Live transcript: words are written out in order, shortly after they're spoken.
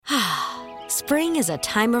Spring is a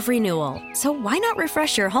time of renewal, so why not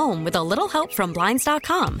refresh your home with a little help from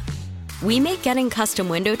Blinds.com? We make getting custom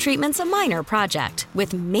window treatments a minor project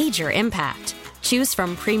with major impact. Choose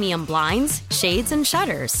from premium blinds, shades, and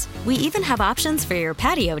shutters. We even have options for your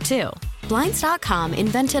patio, too. Blinds.com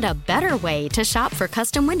invented a better way to shop for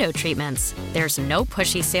custom window treatments. There's no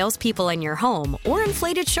pushy salespeople in your home or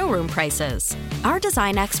inflated showroom prices. Our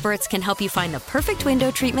design experts can help you find the perfect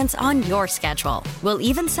window treatments on your schedule. We'll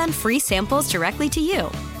even send free samples directly to you.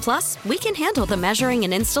 Plus, we can handle the measuring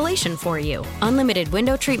and installation for you. Unlimited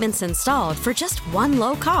window treatments installed for just one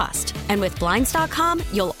low cost. And with Blinds.com,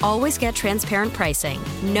 you'll always get transparent pricing.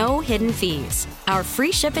 No hidden fees. Our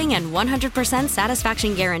free shipping and 100%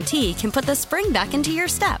 satisfaction guarantee can put the spring back into your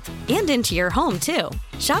step and into your home, too.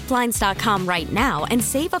 Shop Blinds.com right now and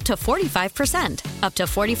save up to 45%. Up to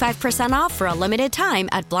 45% off for a limited time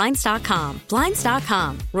at Blinds.com.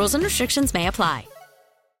 Blinds.com. Rules and restrictions may apply.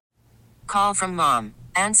 Call from mom.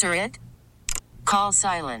 Answer it. Call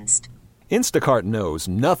silenced. Instacart knows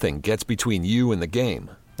nothing gets between you and the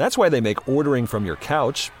game. That's why they make ordering from your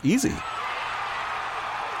couch easy.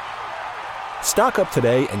 Stock up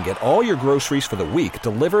today and get all your groceries for the week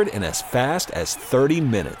delivered in as fast as 30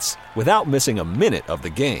 minutes without missing a minute of the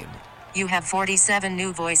game. You have 47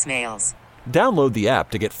 new voicemails. Download the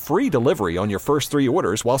app to get free delivery on your first 3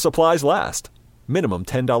 orders while supplies last. Minimum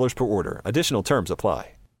 $10 per order. Additional terms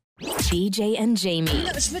apply. BJ and Jamie.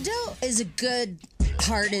 No, Spadil is a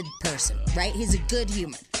good-hearted person, right? He's a good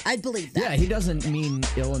human. I believe that. Yeah, he doesn't mean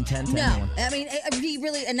ill intent to anyone. No, I mean, he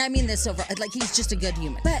really, and I mean this over, like, he's just a good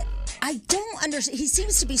human. But I don't understand, he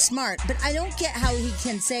seems to be smart, but I don't get how he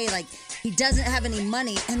can say, like, he doesn't have any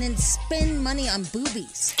money and then spend money on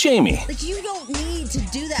boobies. Jamie. Like, you don't need to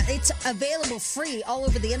do that. It's available free all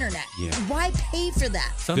over the internet. Yeah. Why pay for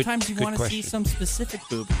that? Sometimes you want to see some specific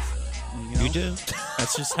boobies. You do?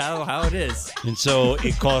 That's just how it is. And so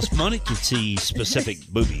it costs money to see specific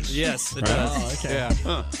boobies. Yes, it right? does. Oh, okay. Yeah.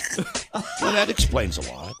 Huh. Well, that explains a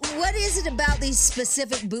lot. What is it about these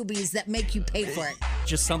specific boobies that make you pay for it?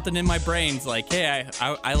 Just something in my brain's like, hey,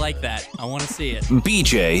 I like that. I want to see it.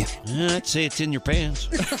 BJ. I'd say it's in your pants.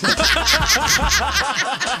 A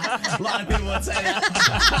lot of people would say that.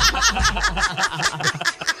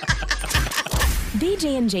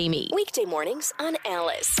 BJ and Jamie. Weekday mornings on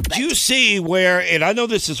Alice. Do you see where, and I know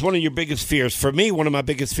this is one of your biggest fears. For me, one of my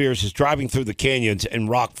biggest fears is driving through the canyons and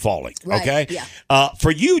rock falling. Right, okay? yeah.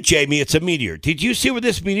 For you, Jamie, it's a meteor. Did you see where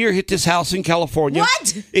this meteor hit this house in California?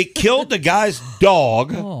 What? It killed the guy's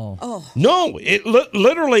dog. Oh. No, it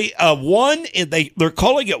literally they're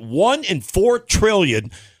calling it 1 in 4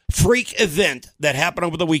 trillion freak event that happened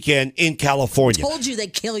over the weekend in California. Told you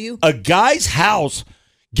they'd kill you. A guy's house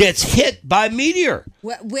gets hit by a meteor.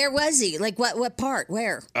 Where was he? Like, what part?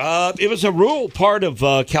 Where? It was a rural part of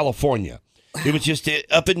California. It was just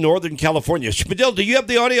up in Northern California. Spadil, do you have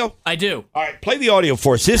the audio? I do. All right, play the audio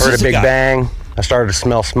for us. This Heard is a big guy. bang. I started to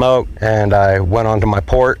smell smoke, and I went onto my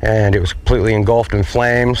port, and it was completely engulfed in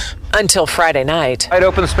flames. Until Friday night. Wide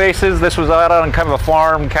open spaces. This was out on kind of a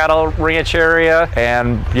farm, cattle ranch area,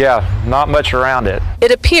 and yeah, not much around it.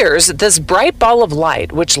 It appears that this bright ball of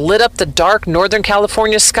light, which lit up the dark Northern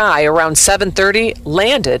California sky around 7:30,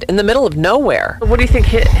 landed in the middle of nowhere. What do you think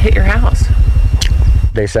hit your house?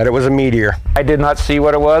 They said it was a meteor. I did not see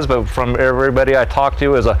what it was, but from everybody I talked to, it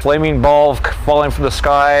was a flaming ball falling from the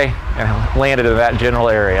sky and landed in that general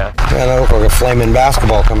area. Man, that looked like a flaming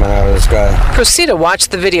basketball coming out of the sky. Cressida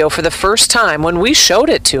watched the video for the first time when we showed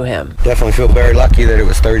it to him. Definitely feel very lucky that it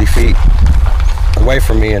was 30 feet away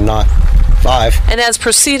from me and not 5. And as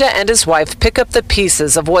Cressida and his wife pick up the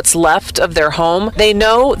pieces of what's left of their home, they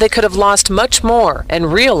know they could have lost much more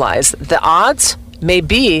and realize the odds may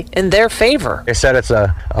be in their favor. They said it's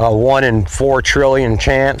a 1 in 4 trillion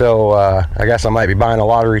chance, so I guess I might be buying a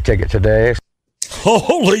lottery ticket today.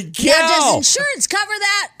 Holy cow! Now, does insurance cover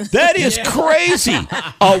that? That is crazy.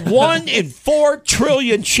 A 1 in 4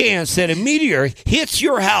 trillion chance that a meteor hits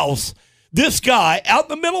your house. This guy out in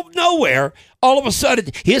the middle of nowhere, all of a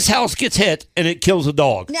sudden his house gets hit and it kills a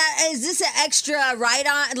dog. Now, is this an extra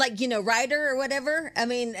ride-on, like, rider or whatever? I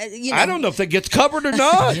mean, I don't know if that gets covered or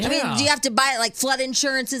not. I mean, do you have to buy it, like flood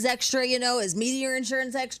insurance is extra, is meteor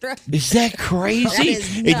insurance extra? Is that crazy? That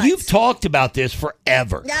is nuts. And you've talked about this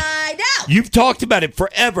forever. I know. You've talked about it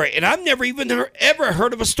forever, and I've never even ever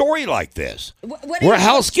heard of a story like this. Where a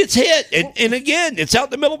house gets hit, and again, it's out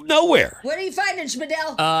in the middle of nowhere. What are you finding,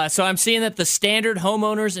 Schmidl? So I'm seeing that the standard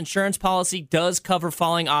homeowner's insurance policy does cover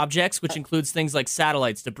falling objects, which includes things like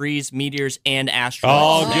satellites, debris, meteors, and asteroids.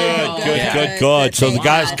 Oh, good. So the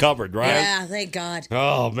guy's covered, right? Yeah, thank God.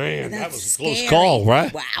 Oh, man, that was a close scary. call,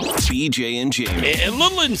 right? Wow. BJ and Jamie. A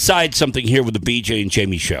little inside something here with the BJ and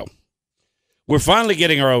Jamie show. We're finally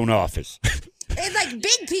getting our own office. It's like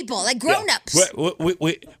big people, like grown-ups.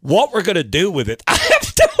 What we're going to do with it, I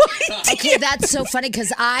have no idea. Okay, that's so funny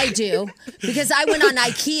because I do. Because I went on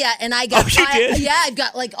IKEA and I got... Oh, you did? Yeah, I've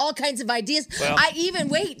got like all kinds of ideas. Well.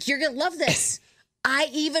 Wait, you're going to love this. I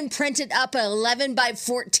even printed up an 11 by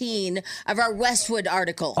 14 of our Westwood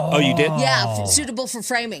article. Oh, you did? Yeah, suitable for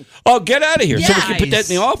framing. Oh, get out of here. Yeah. So we can put that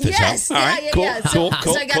in the office, Yes, huh? All right, cool.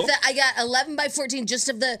 So I got 11 by 14 just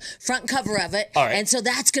of the front cover of it. All right. And so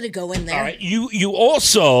that's going to go in there. All right. You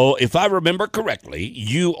also, if I remember correctly,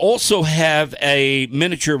 you also have a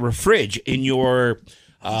miniature fridge in your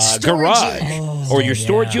garage or your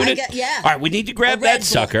storage unit. Yeah. All right, we need to grab that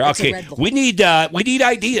sucker. It's a Okay, Red Bull. we need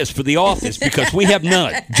ideas for the office because we have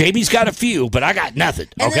none. Jamie's got a few, but I got nothing.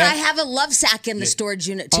 And Okay. then I have a love sack in the storage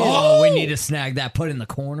unit too. Oh, we need to snag that. Put it in the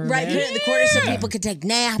corner. Right, there. put it in the corner so people could take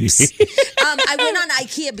naps. I went on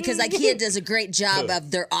IKEA because IKEA does a great job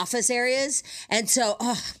of their office areas. And so,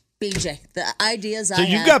 BJ, the ideas So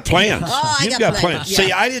you've got plans. Oh, I You've got got plans. See,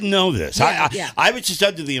 Yeah. I didn't know this. Yeah. I was just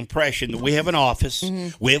under the impression that we have an office.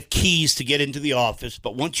 Mm-hmm. We have keys to get into the office.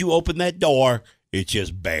 But once you open that door, it's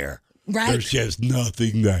just bare. Right. There's just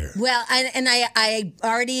nothing there. Well, I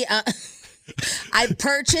already... I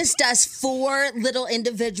purchased us 4 little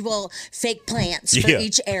individual fake plants for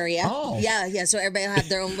each area. Oh. Yeah. So everybody will have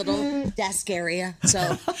their own little desk area.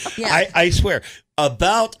 So, yeah. I swear,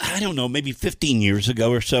 about, I don't know, maybe 15 years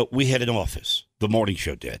ago or so, we had an office. The morning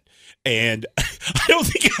show did. And I don't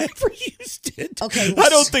think I ever used it. Okay. I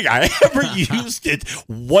don't think I ever used it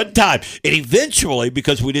one time. And eventually,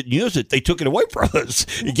 because we didn't use it, they took it away from us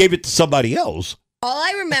and gave it to somebody else. All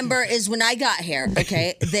I remember is when I got here,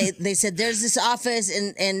 okay, they said there's this office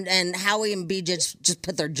and Howie and BJ just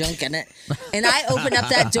put their junk in it. And I open up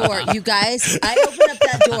that door, you guys. I open up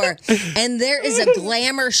that door and there is a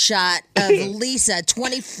glamour shot of Lisa,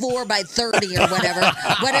 24 by 30 or whatever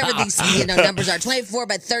these numbers are, 24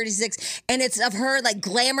 by 36. And it's of her like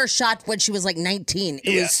glamour shot when she was like 19.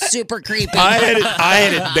 It was super creepy. I had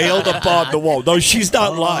it nailed up on the wall. No, she's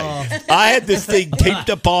not lying. I had this thing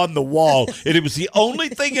taped up on the wall, and it was the only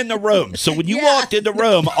thing in the room. So when you walked in the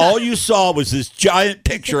room, all you saw was this giant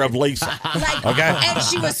picture of Lisa. Okay? And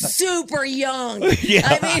she was super young.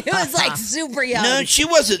 Yeah. I mean, it was like super young. No, she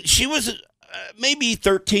wasn't. She was maybe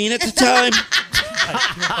 13 at the time.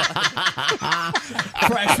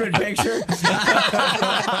 Freshman picture.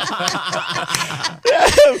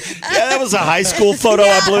 Yeah, that was a high school photo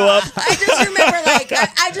I blew up. I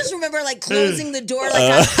just remember closing the door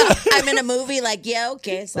like I'm in a movie. Like, yeah,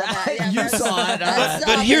 okay. So You saw it.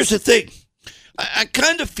 But here's the thing. I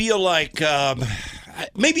kind of feel like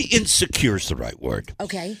maybe insecure is the right word.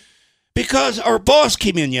 Okay. Because our boss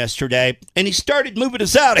came in yesterday and he started moving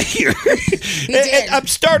us out of here. And I'm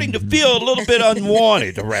starting to feel a little bit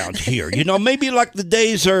unwanted around here. You know, maybe like the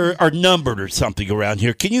days are numbered or something around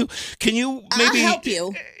here. Can you maybe I'll help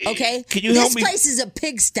you? Okay. Can you help me? This place is a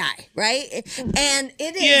pigsty, right? And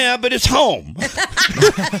it is. Yeah, but it's home. And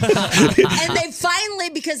they finally,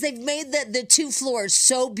 because they've made the 2 floors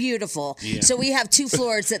so beautiful. Yeah. So we have 2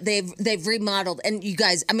 floors that they've remodeled. And you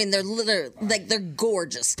guys, I mean, they're literally like they're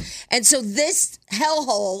gorgeous. And so this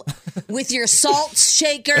hellhole with your salt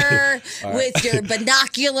shaker, with your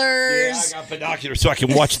binoculars. Yeah, I got binoculars so I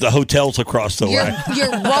can watch the hotels across the way. Your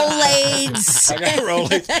Rolaids. I got a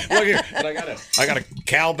Rolaids. Look here. And I got a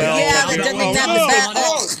cowbell.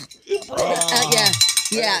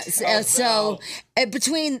 Yeah, yeah. So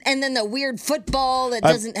between and then the weird football that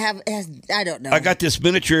doesn't have, I don't know. I got this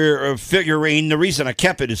miniature figurine. The reason I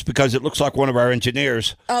kept it is because it looks like one of our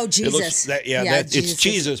engineers. Oh, Jesus. It's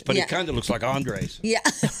Jesus, but it kind of looks like Andres. Yeah.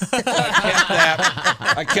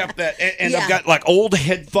 I kept that. And I've got like old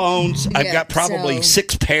headphones. I've got probably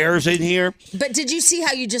 6 pairs in here. But did you see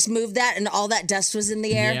how you just moved that and all that dust was in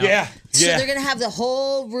the air? Yeah. So they're going to have the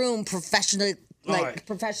whole room professionally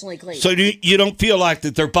clean. So you don't feel like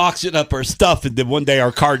that they're boxing up our stuff and then one day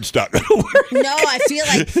our card's not going to work? No, I feel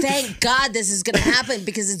like thank God this is going to happen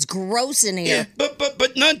because it's gross in here. Yeah,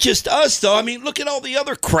 but not just us though. I mean, look at all the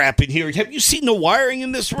other crap in here. Have you seen the wiring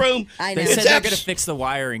in this room? I know. They said they're going to fix the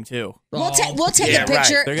wiring too. We'll take Yeah, a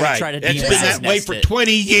picture. right. They're gonna try to It's been DNS that way nest for it.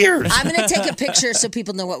 20 years. I'm going to take a picture so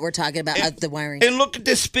people know what we're talking about of the wiring. And look at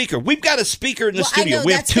this speaker. We've got a speaker in the I studio. know,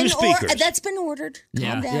 We have that's two been speakers. That's been ordered.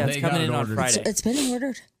 Calm down. Yeah, it's coming in on Friday. It's been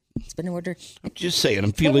ordered. It's been ordered. I'm just saying,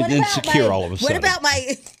 I'm But feeling what about insecure my- all of a sudden. What about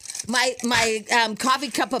my coffee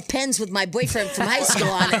cup of pens with my boyfriend from high school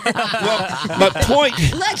on it? my point?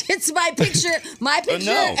 Look, it's my picture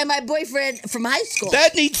know. and my boyfriend from high school.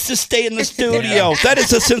 That needs to stay in the studio. That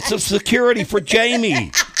is a sense of security for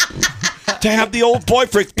Jamie. To have the old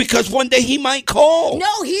boyfriend, because one day he might call.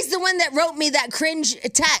 No, he's the one that wrote me that cringe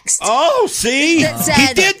text. Oh, see? That said,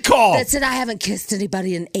 he did call. That said, I haven't kissed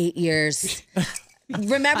anybody in 8 years.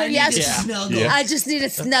 Remember? Yes. I just need a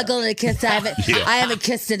snuggle and a kiss. I haven't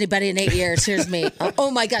kissed anybody in 8 years. Here's me. Oh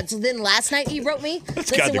my God! So then last night he wrote me. That's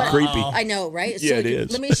kind of creepy. I know, right? Yeah, so it is.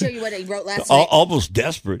 Let me show you what he wrote last night. Almost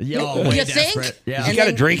desperate. You think? Yeah. You got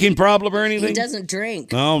a drinking problem or anything? He doesn't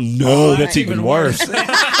drink. Oh no, that's even worse.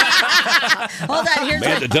 Hold on. Here's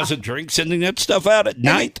Man what. that doesn't drink sending that stuff out at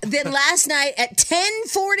night. Then last night at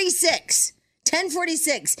 10:46.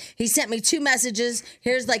 10:46. He sent me 2 messages.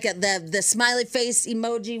 Here's like the smiley face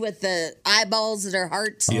emoji with the eyeballs that are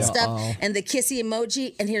hearts and stuff, and the kissy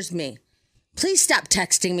emoji. And here's me. Please stop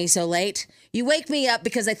texting me so late. You wake me up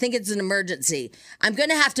because I think it's an emergency. I'm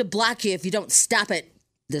gonna have to block you if you don't stop it.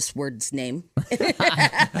 This word's name.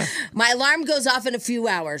 My alarm goes off in a few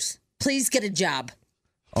hours. Please get a job.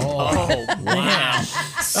 Oh, wow.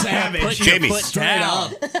 Savage. Jamie,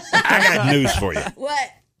 down. I got news for you.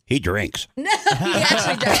 What? He drinks. No, he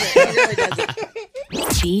actually doesn't. He really doesn't.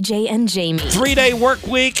 BJ and Jamie. 3-day work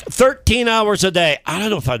week, 13 hours a day. I don't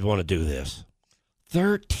know if I'd want to do this.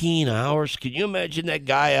 13 hours. Can you imagine that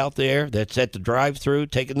guy out there that's at the drive-thru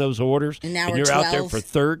taking those orders? An hour and you're out there 12. for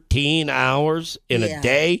 13 hours in a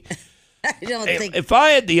day? I don't think. If I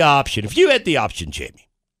had the option, if you had the option, Jamie,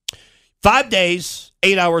 5 days,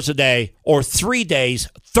 8 hours a day, or 3 days,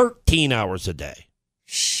 13 hours a day.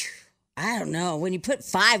 I don't know. When you put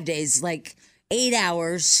 5 days, like 8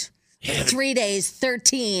 hours, 3 days,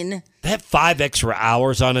 13. That 5 extra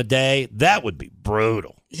hours on a day, that would be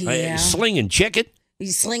brutal. Yeah. Slinging chicken.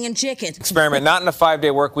 He's slinging chicken. Experiment not in a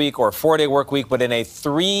 5-day work week or a 4-day work week, but in a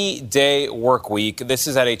 3-day work week. This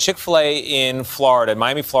is at a Chick-fil-A in Florida,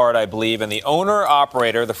 Miami, Florida, I believe. And the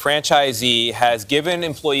owner-operator, the franchisee, has given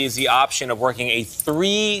employees the option of working a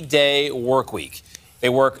 3-day work week. They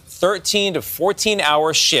work 13 to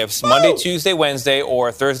 14-hour shifts, Monday, Tuesday, Wednesday,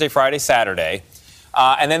 or Thursday, Friday, Saturday.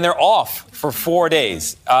 And then they're off for 4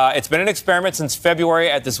 days. It's been an experiment since February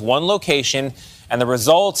at this one location. And the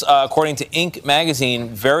results, according to Inc. magazine,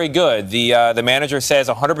 very good. The manager says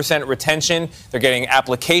 100% retention. They're getting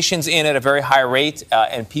applications in at a very high rate,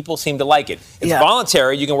 and people seem to like it. It's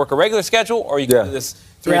voluntary. You can work a regular schedule, or you can do this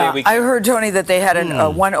 3-day week. I heard, Tony, that they had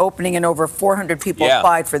one opening and over 400 people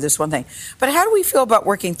applied for this one thing. But how do we feel about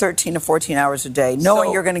working 13 to 14 hours a day,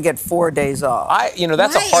 knowing you're going to get 4 days off?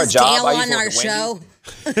 That's a hard job. Why is Dale on our show?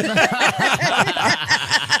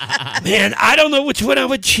 Man, I don't know which one I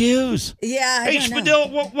would choose. Yeah, Hey,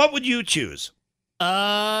 Spadil, what would you choose?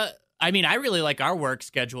 I mean, I really like our work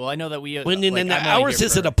schedule. I know that we. When the hours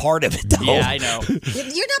isn't a part of it, though. Yeah, I know.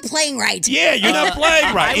 You're not playing right. Yeah, you're not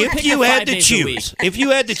playing right. I would If pick you the had 5 to days a week. choose, if you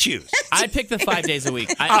had to choose, I'd pick the 5 days a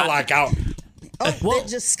week. I like our. It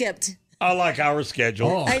just skipped. I like our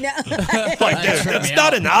schedule. I know. Like that's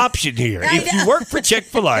not an option here. I If know. you work for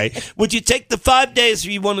Chick-fil-A, would you take the 5 days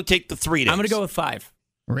or you want to take the 3 days? I'm going to go with 5.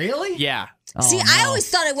 Really? Yeah. See, I always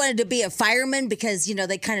thought I wanted to be a fireman because,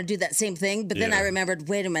 they kind of do that same thing. But then I remembered,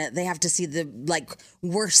 wait a minute, they have to see the,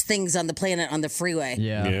 worst things on the planet on the freeway.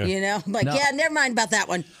 Yeah. I'm like, never mind about that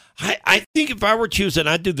one. I think if I were choosing,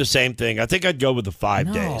 I'd do the same thing. I think I'd go with the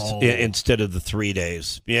 5 days instead of the 3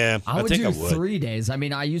 days. Yeah, I would think do I would. 3 days. I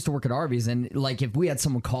mean, I used to work at Arby's, and if we had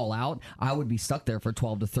someone call out, I would be stuck there for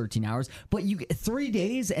 12 to 13 hours. But you get 3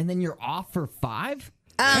 days, and then you're off for 5?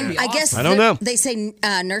 I guess I don't know. They say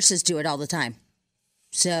nurses do it all the time.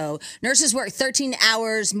 So nurses work 13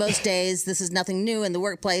 hours most days. This is nothing new in the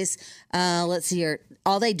workplace. Let's see here.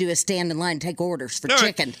 All they do is stand in line and take orders for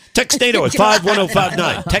chicken. Text NATO at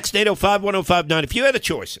 51059. Text NATO 51059. If you had a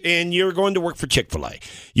choice and you're going to work for Chick-fil-A,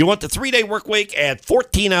 you want the 3-day work week at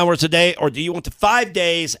 14 hours a day, or do you want the 5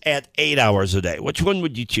 days at 8 hours a day? Which one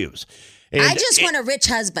would you choose? And I just want a rich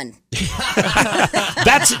husband.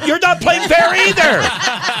 You're not playing fair either.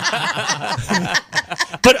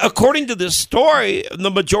 But according to this story, the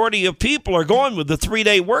majority of people are going with the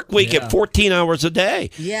 3-day work week at 14 hours a day.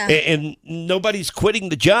 Yeah. And nobody's quitting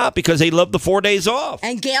the job because they love the 4 days off.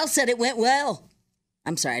 And Gail said it went well.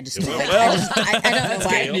 I'm sorry, I just don't like her. I don't know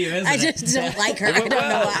why. I just don't like her. I don't know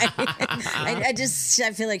why.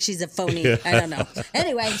 I feel like she's a phony. I don't know.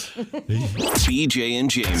 Anyway. BJ and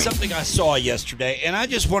Jamie. Something I saw yesterday, and I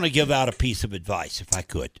just want to give out a piece of advice, if I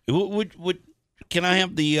could. Can I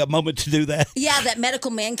have the moment to do that? Yeah, that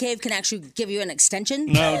medical man cave can actually give you an extension.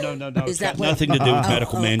 No. It's got nothing to do with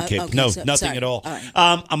medical man cave. Okay, no, so, nothing sorry. at all. Right.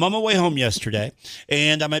 I'm on my way home yesterday,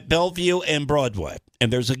 and I'm at Bellevue and Broadway,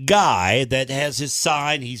 and there's a guy that has his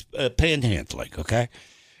sign. He's panhandling, okay?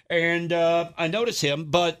 And I notice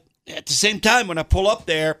him, but at the same time, when I pull up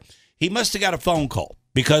there, he must have got a phone call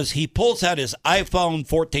because he pulls out his iPhone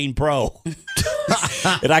 14 Pro.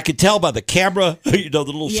 And I could tell by the camera, the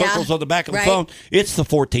little circles on the back of the phone, it's the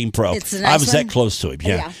 14 Pro. It's the nice I was one? that close to him,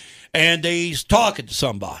 yeah. And he's talking to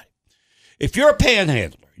somebody. If you're a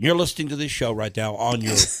panhandler, and you're listening to this show right now on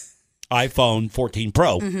your iPhone 14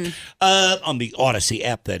 Pro, on the Odyssey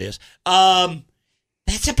app, that is,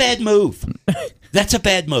 that's a bad move. That's a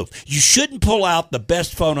bad move. You shouldn't pull out the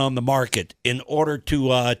best phone on the market in order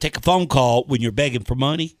to take a phone call when you're begging for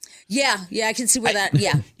money. Yeah, I can see where that,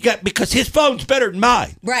 Because his phone's better than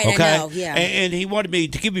mine. Right, okay? I know, yeah. And he wanted me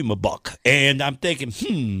to give him $1. And I'm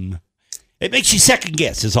thinking, it makes you second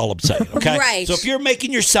guess is all I'm saying, okay? Right. So if you're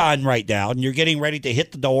making your sign right now and you're getting ready to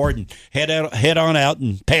hit the door and head on out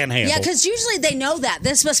and panhandle. Yeah, because usually they know that.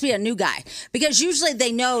 This must be a new guy. Because usually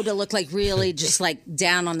they know to look like really just like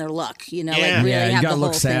down on their look, like really have you gotta the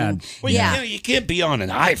look whole sad. thing. Well, you can't be on an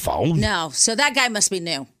iPhone. No, so that guy must be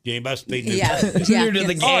new. Yeah, he must be new. Yeah. New to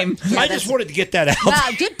the game. Yeah, I just wanted to get that out. Wow,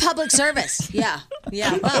 good public service. Yeah.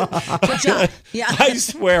 Well, good job. Yeah. I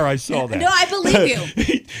swear I saw that. No, I believe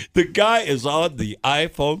you. The guy is on the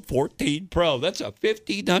iPhone 14 Pro. That's a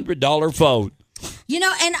 $1,500 phone.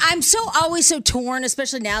 And I'm always so torn,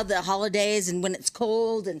 especially now the holidays and when it's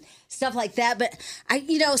cold and stuff like that. But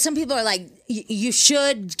some people are like, you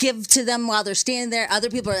should give to them while they're standing there. Other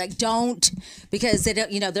people are like, don't, because they don't.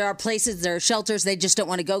 There are places, there are shelters, they just don't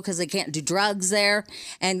want to go because they can't do drugs there,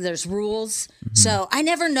 and there's rules. So I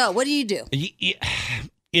never know. What do you do?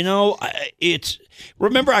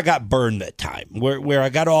 Remember I got burned that time where I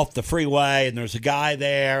got off the freeway and there's a guy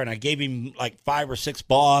there and I gave him like $5 or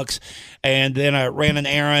 $6 and then I ran an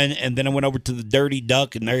errand and then I went over to the Dirty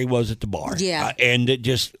Duck and there he was at the bar. Yeah. And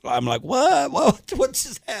I'm like, what's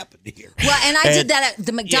just happened here? Well, and I did that at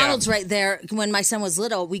the McDonald's right there when my son was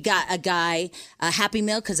little. We got a guy a Happy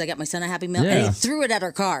Meal because I got my son a Happy Meal and he threw it at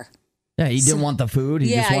our car. Yeah, he didn't want the food.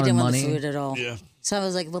 He just wanted didn't money. want the food at all. Yeah. So I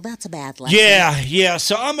was like, well, that's a bad lesson. Yeah.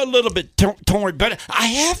 So I'm a little bit torn, but I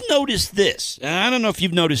have noticed this. And I don't know if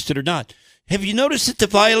you've noticed it or not. Have you noticed that the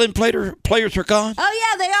violin players are gone? Oh,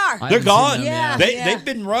 yeah, they are. They're gone. Yeah, They've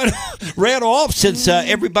been ran off since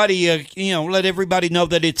everybody, let everybody know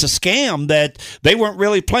that it's a scam, that they weren't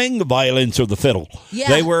really playing the violins or the fiddle. Yeah.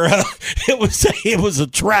 They were, it was a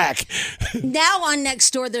track. Now on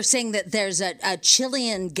Nextdoor, they're saying that there's a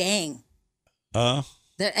Chilean gang.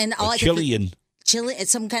 Chilean. Chile,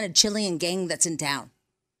 it's some kind of Chilean gang that's in town.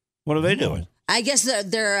 What are they doing? I guess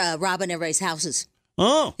they're robbing everybody's houses.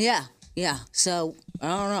 Oh. Yeah. So, I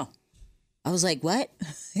don't know. I was like, what?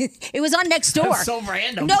 It was on Nextdoor. That's so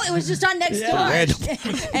random. No, it was just on Nextdoor.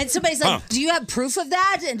 Random. And somebody's like, do you have proof of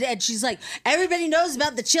that? And she's like, everybody knows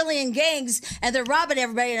about the Chilean gangs and they're robbing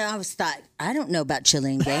everybody. And I thought, I don't know about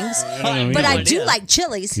Chilean gangs. But I do like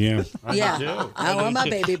chilies. Yeah. I want my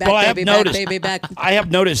baby back, baby back. I have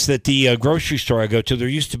noticed that the grocery store I go to, there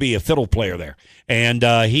used to be a fiddle player there. And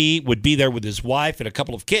he would be there with his wife and a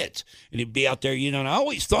couple of kids. And he'd be out there, and I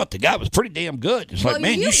always thought the guy was pretty damn good. It's like,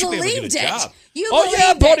 man, you should be able to get a job.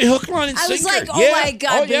 Bought it hook, line, and sinker. I was like, oh my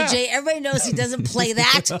God, BJ, everybody knows he doesn't play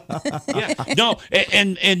that. No,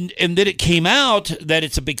 and then it came out that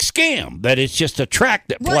it's a big scam, that it's just a track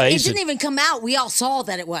that plays. Well, it didn't even come out. We all saw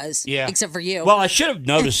that it was, except for you. Well, I should have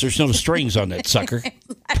noticed there's no strings on that sucker.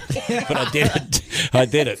 But I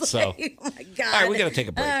didn't. So. Oh my God. All right, we got to take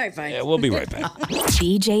a break. All right, fine. Yeah, we'll be right back.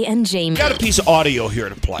 BJ and Jamie. Got a piece of audio here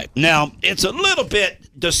to play. Now, it's a little bit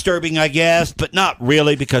disturbing, I guess, but not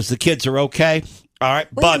really because the kids are okay. All right.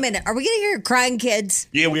 Wait a minute. Are we going to hear crying kids?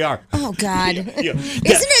 Yeah, we are. Oh, God. Isn't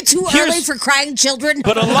it too early for crying children?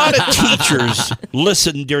 But a lot of teachers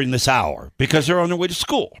listen during this hour because they're on their way to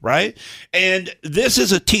school, right? And this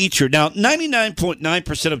is a teacher. Now,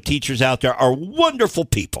 99.9% of teachers out there are wonderful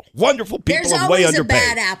people. Wonderful people There's and way always underpaid.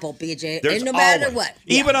 a bad apple, BJ. There's no matter always. what.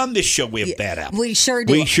 Even on this show, we have bad apples. We sure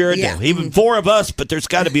do. We sure do. Even four of us, but there's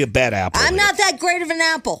got to be a bad apple. I'm not that great of an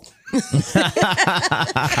apple.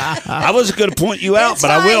 I wasn't going to point you out, It's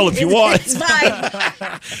but I will if you want. It's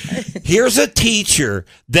fine. Here's a teacher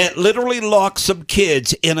that literally locks some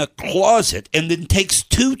kids in a closet and then takes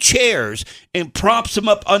 2 chairs and props them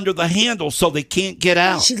up under the handle so they can't get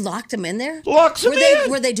out. She locked them in there? Locks them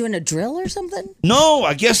in. Were they doing a drill or something? No,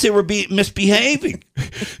 I guess they were misbehaving.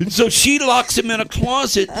 And so she locks him in a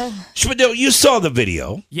closet. Schmidl, you saw the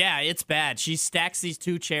video. Yeah, it's bad. She stacks these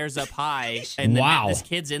 2 chairs up high, and then this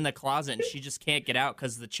kid's in the closet, and she just can't get out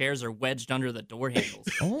because the chairs are wedged under the door handles.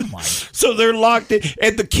 Oh, my. So they're locked in,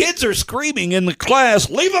 and the kids are screaming in the class,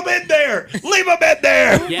 leave them in there! Leave them in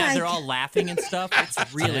there! Yeah, they're all laughing and stuff.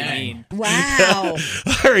 It's really mean. Wow.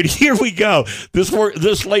 All right, here we go.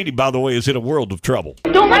 This lady, by the way, is in a world of trouble.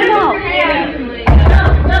 Don't let him out.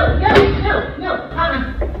 No.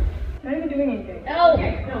 Not even doing anything. No.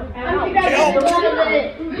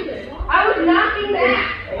 I was knocking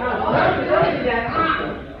back.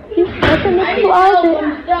 He's stuck in the closet.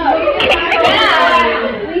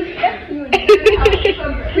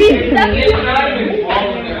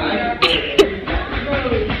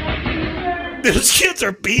 Those kids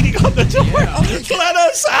are beating on the door. Let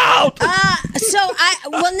us out. Now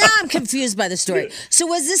I'm confused by the story. So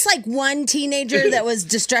was this like one teenager that was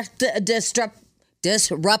disruptive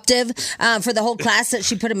for the whole class that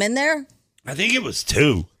she put him in there? I think it was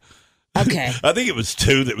 2. Okay. I think it was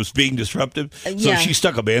 2 that was being disruptive. So Yeah. she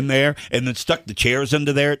stuck them in there and then stuck the chairs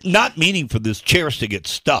under there, not meaning for these chairs to get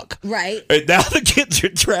stuck. Right. And now the kids are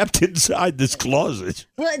trapped inside this closet.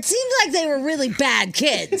 Well, it seems like they were really bad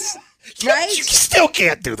kids. Right? You still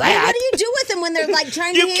can't do that. What do you do with them when they're like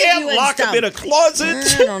trying You to hit can't you and lock stuff? them in a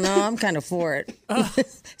closet. I don't know. I'm kind of for it.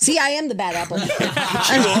 See, I am the bad apple. Did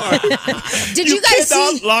you guys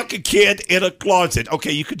cannot see? lock a kid in a closet.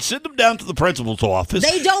 Okay, you can send them down to the principal's office.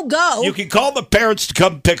 They don't go. You can call the parents to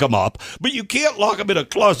come pick them up, but you can't lock them in a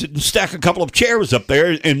closet and stack a couple of chairs up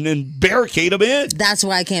there and then barricade them in. That's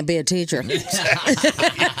why I can't be a teacher. No,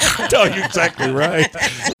 you're exactly right.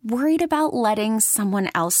 Worried about letting someone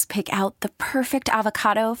else pick out the perfect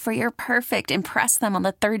avocado for your perfect impress them on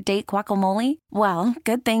the 3rd date guacamole? Well,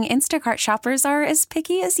 good thing Instacart shoppers are as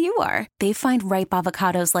picky as you are. They find ripe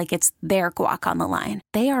avocados like it's their guac on the line.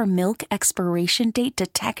 They are milk expiration date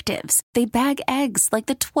detectives. They bag eggs like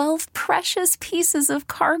the 12 precious pieces of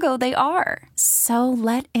cargo they are. So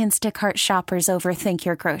let Instacart shoppers overthink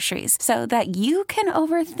your groceries so that you can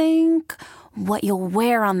overthink what you'll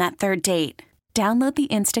wear on that 3rd date. Download the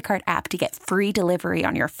Instacart app to get free delivery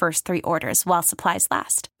on your first 3 orders while supplies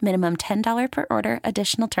last. Minimum $10 per order.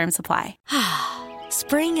 Additional terms apply.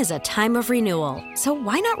 Spring is a time of renewal, so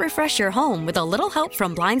why not refresh your home with a little help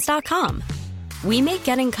from Blinds.com? We make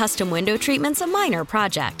getting custom window treatments a minor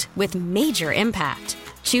project with major impact.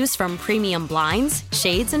 Choose from premium blinds,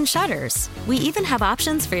 shades, and shutters. We even have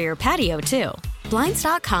options for your patio, too.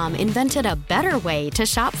 Blinds.com invented a better way to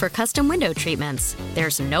shop for custom window treatments.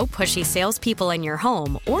 There's no pushy salespeople in your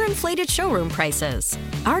home or inflated showroom prices.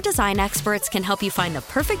 Our design experts can help you find the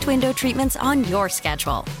perfect window treatments on your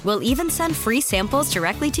schedule. We'll even send free samples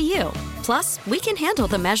directly to you. Plus, we can handle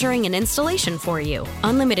the measuring and installation for you.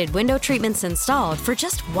 Unlimited window treatments installed for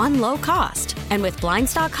just one low cost. And with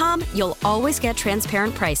Blinds.com, you'll always get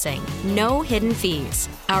transparent pricing. No hidden fees.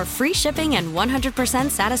 Our free shipping and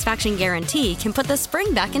 100% satisfaction guarantee can put the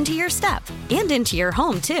spring back into your step and into your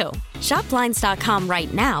home, too. Shop Blinds.com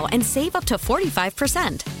right now and save up to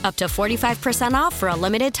 45%. Up to 45% off for a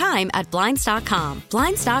limited time at Blinds.com.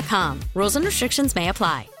 Blinds.com. Rules and restrictions may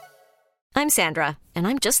apply. I'm Sandra, and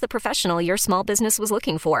I'm just the professional your small business was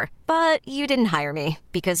looking for. But you didn't hire me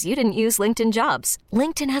because you didn't use LinkedIn Jobs.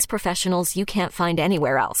 LinkedIn has professionals you can't find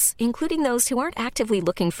anywhere else, including those who aren't actively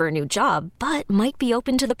looking for a new job, but might be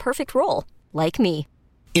open to the perfect role, like me.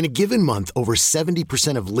 In a given month, over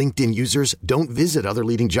 70% of LinkedIn users don't visit other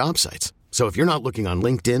leading job sites. So if you're not looking on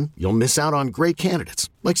LinkedIn, you'll miss out on great candidates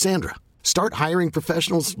like Sandra. Start hiring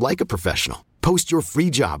professionals like a professional. Post your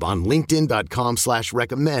free job on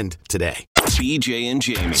linkedin.com/recommend today. BJ and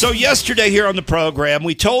Jamie. So yesterday here on the program,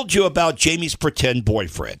 we told you about Jamie's pretend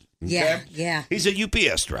boyfriend. Yeah. He's a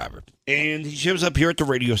UPS driver, and he shows up here at the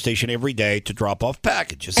radio station every day to drop off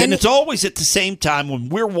packages. And it's always at the same time when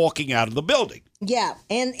we're walking out of the building. Yeah,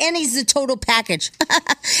 and he's the total package,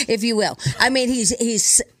 if you will. I mean, he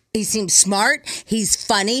seems smart, he's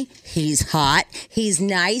funny, he's hot, he's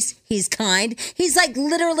nice, he's kind. He's like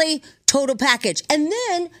literally total package. And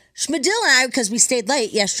then Schmidl and I, because we stayed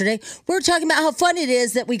late yesterday, we were talking about how fun it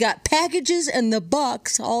is that we got packages and the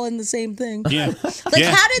box all in the same thing. Yeah. How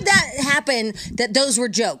did that happen that those were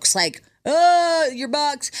jokes? Like, oh, your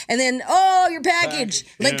box, and then, oh, your package.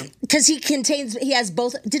 Like, because he has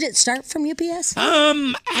both. Did it start from UPS?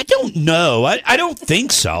 I don't know. I don't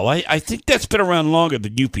think so. I think that's been around longer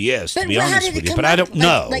than UPS, to be honest with you. But I don't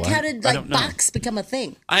know. Like how did box become a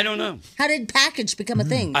thing? I don't know. How did package become a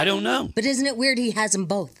thing? I don't know. But isn't it weird he has them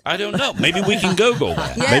both? I don't know. Maybe we can Google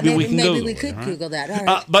that. Yeah, maybe we could Google that. All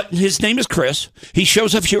right. But his name is Chris. He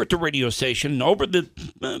shows up here at the radio station. And over the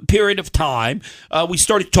period of time, we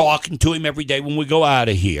started talking to him every day when we go out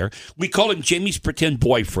of here. We call him Jamie's pretend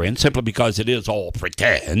boyfriend simply because it is all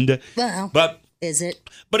pretend. Well, but is it?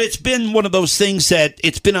 But it's been one of those things that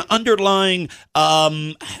it's been an underlying,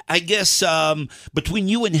 I guess, between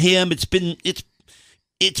you and him. It's been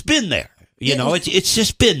there. You know, it's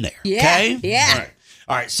just been there. Yeah. Okay. Yeah.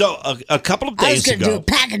 All right. So a couple of days ago, I was going to do a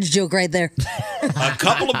package joke right there. A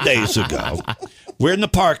couple of days ago, we're in the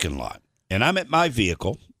parking lot, and I'm at my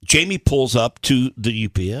vehicle. Jamie pulls up to the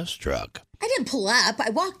UPS truck. I didn't pull up. I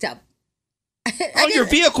walked up. Your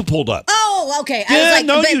vehicle pulled up. Oh, okay. Yeah, I was like,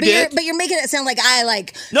 no, you did. But you're making it sound like I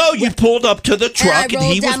like. No, you pulled up to the truck, and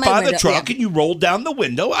he was by the truck, yeah. and you rolled down the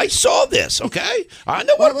window. I saw this, okay? I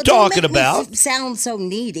know what I'm talking about. Me sound so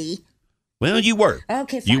needy. Well, you were.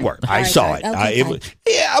 Okay, fine. You were. I saw it.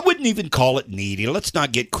 I wouldn't even call it needy. Let's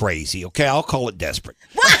not get crazy, okay? I'll call it desperate.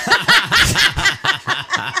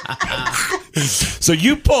 So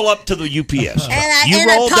you pull up to the UPS.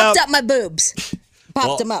 And I popped up my boobs.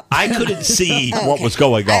 Popped them up. I couldn't see what was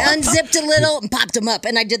going on. I unzipped a little and popped them up,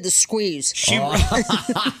 and I did the squeeze. She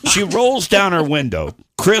rolls down her window.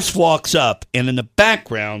 Chris walks up, and in the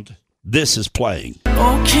background, this is playing.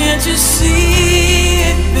 Oh, can't you see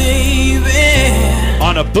it, baby?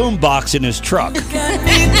 On a boombox in his truck. Got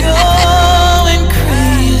me going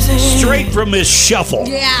crazy. Straight from his shuffle.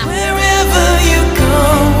 Yeah. Wherever you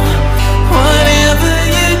go, whatever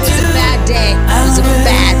you do. It was a bad day. It was a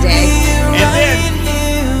bad day. And then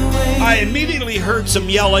I immediately heard some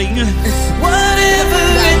yelling. Whatever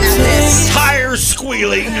it takes. Tires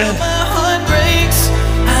squealing. My heart breaks.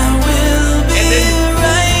 I will be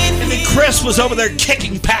right. And then Chris was over there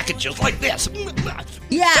kicking packages like this.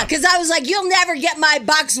 Yeah, because I was like, you'll never get my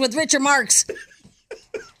box with Richard Marx.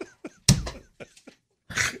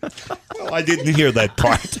 Well, I didn't hear that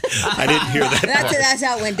part. I didn't hear that part. That's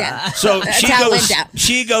how it went down. So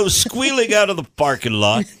she goes squealing out of the parking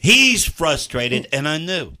lot. He's frustrated, and I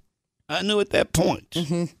knew at that point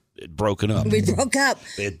it broken up. We broke up.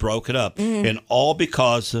 It broke it up, and all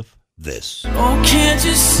because of this. Oh, can't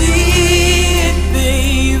you see it,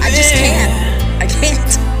 baby? I just can't. I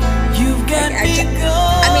can't. You've got me going.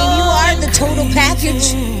 I mean, you are the total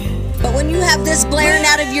package. But when you have this blaring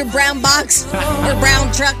out of your brown box or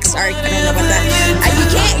brown truck, sorry, I don't know about that. You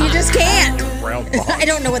can't. You just can't. I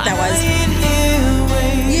don't know what that was.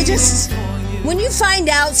 You just, when you find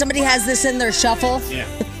out somebody has this in their shuffle, it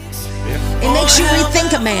makes you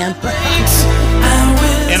rethink a man.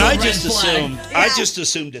 And I just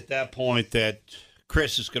assumed at that point that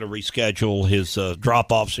Chris is going to reschedule his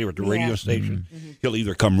drop-offs here at the radio station. He'll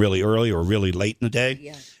either come really early or really late in the day.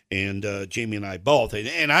 Yeah. And Jamie and I both.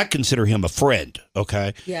 And I consider him a friend,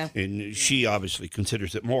 okay? Yeah. And she obviously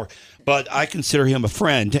considers it more. But I consider him a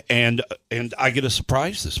friend, and I get a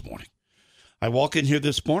surprise this morning. I walk in here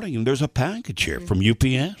this morning, and there's a package here from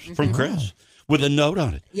UPS, from Chris, with a note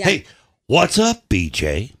on it. Yeah. Hey, what's up,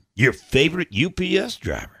 BJ? Your favorite UPS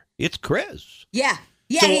driver. It's Chris. Yeah.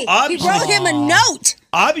 Yeah, So he wrote him a note.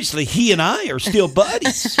 Obviously, he and I are still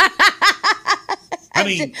buddies. I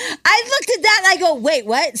mean, I looked at that and I go, wait,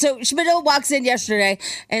 what? So Schmidt walks in yesterday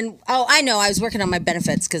and, I know, I was working on my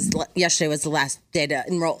benefits because yesterday was the last day to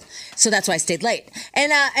enroll. So that's why I stayed late.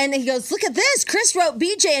 And he goes, look at this. Chris wrote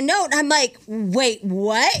BJ a note. And I'm like, wait,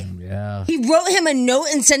 what? Yeah. He wrote him a note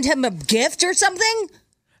and sent him a gift or something?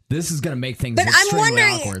 This is going to make things But I'm extremely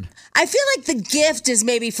wondering, awkward. I feel like the gift is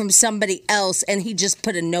maybe from somebody else and he just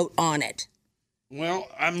put a note on it. well,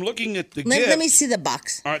 I'm looking at the gift. Let me see the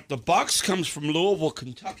box. All right, the box comes from Louisville,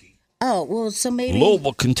 Kentucky. Oh, well, so maybe.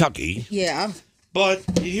 Louisville, Kentucky. Yeah. But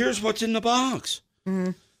here's what's in the box.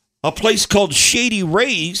 Mm-hmm. A place called Shady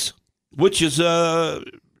Rays, which is,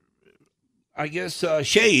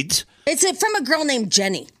 Shades. It's from a girl named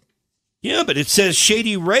Jenny. Yeah, but it says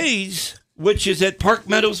Shady Rays, which is at Park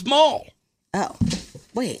Meadows Mall. Oh,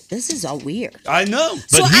 wait, this is all weird. I know, but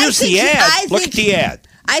So here's the ad. Look at the ad.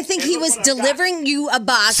 I think he was delivering you a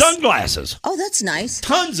box. Sunglasses. Oh, that's nice.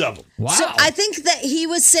 Tons of them. Wow. So I think that he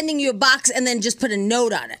was sending you a box and then just put a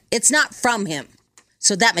note on it. It's not from him.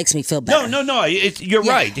 So that makes me feel better. No. You're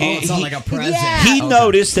right. Oh, it's not like a present. Yeah. He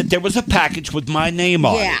noticed that there was a package with my name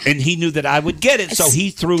on Yeah. it, and he knew that I would get it, so he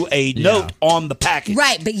threw a note on the package.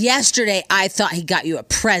 Right, but yesterday I thought he got you a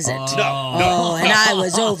present. No. And I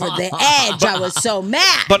was over the edge. I was so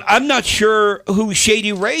mad. But I'm not sure who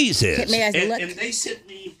Shady Rays is. May I look? And they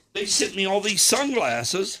sent me all these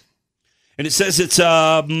sunglasses. And it says it's,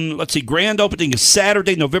 let's see, grand opening is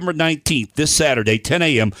Saturday, November 19th, this Saturday, 10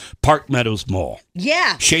 a.m., Park Meadows Mall.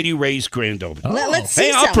 Yeah. Shady Rays grand opening. Let's see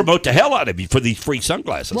I'll some. promote the hell out of you for these free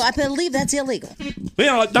sunglasses. Well, I believe that's illegal.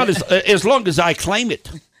 Well, not as long as I claim it.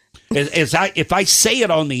 If I say it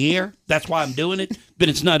on the air, that's why I'm doing it, then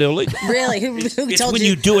it's not illegal. Really? Who It's told when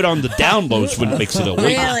you? you do it on the downloads when it makes it illegal.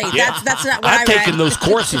 Really? Yeah. That's not what I've I read. taken those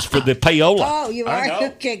courses for the payola. Oh, you I are? know.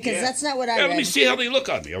 Okay, because that's not what I Yeah, read. let me see how they look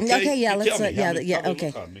on me, okay? Okay, yeah, You let's tell me how they okay.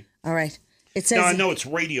 look on me. All right. It says Now, I know it's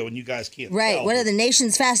radio and you guys can't Right. tell. One of the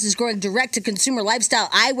nation's fastest growing direct to consumer lifestyle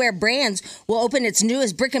eyewear brands will open its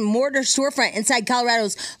newest brick and mortar storefront inside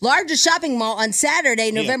Colorado's largest shopping mall on Saturday,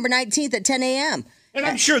 November 19th at 10 a.m. And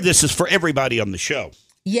I'm sure this is for everybody on the show.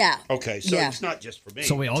 Yeah. Okay, so Yeah. it's not just for me.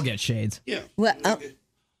 So we all get shades. Yeah. Well,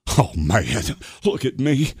 Oh, man. Look at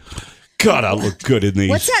me. God, I look good in these.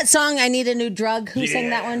 what's that song? I Need a New Drug. Who sang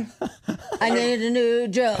that one? I need a new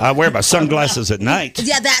drug. I wear my sunglasses at night.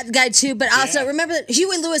 Yeah, that guy too. But also remember that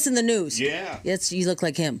Huey Lewis in the news. Yeah. Yes, you look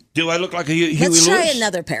like him. Do I look like a Huey Let's try Lewis?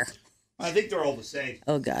 another pair. I think they're all the same.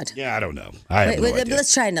 Oh God. Yeah, I don't know. I have no Wait, idea.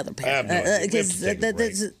 let's try another I pair. have no idea. We have to Because take a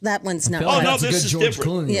break. that one's not. Oh, no, this is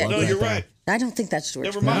different. Yeah. No, you're right. I don't think that's George.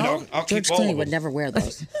 Never mind. Clooney. I'll George keep all Clooney of would them. never wear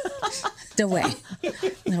those. No way.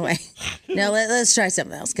 No way. Now let's try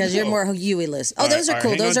something else because you're more Huey Lewis. Oh, those are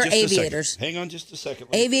cool. Those are aviators. Hang on just a second.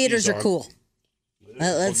 Aviators are cool. Let's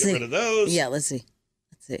We'll see. get rid of those. Yeah, let's see.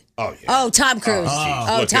 Oh, yeah. Oh, Tom Cruise. Oh,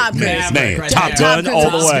 Oh, look Tom at me. Cruise. Man, Top Gun all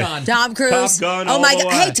the way. Tom Cruise. Top Gun oh all my the God.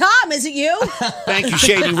 way. Hey, Tom, is it you? Thank you,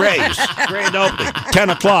 Shady Rays. Grand opening, 10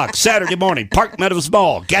 o'clock, Saturday morning, Park Meadows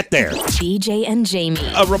Mall. Get there. BJ and Jamie.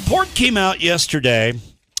 A report came out yesterday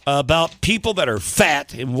about people that are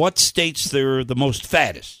fat in what states they're the most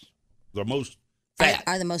fattest. The most fat.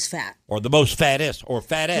 Are the most fat. Or the most fattest. Or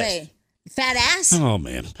fattest. Wait, fat ass? Oh,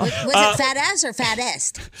 man. Was it fat ass or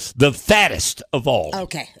fattest? The fattest of all.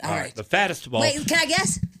 Okay, all right. The fattest of all. Wait, can I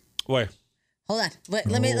guess? Where? Hold on. Wait,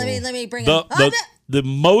 let me bring The, it. Oh, the, the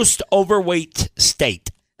most overweight state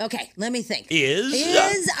okay, let me think.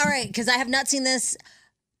 is all right, because I have not seen this.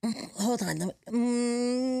 Hold on.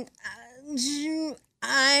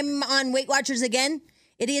 I'm on Weight Watchers again.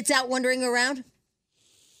 Idiots out wandering around.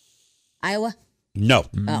 Iowa. No.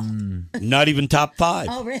 Oh. Not even top 5.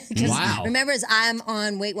 Oh, really? 'Cause Remember, I'm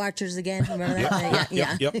on Weight Watchers again. Remember that?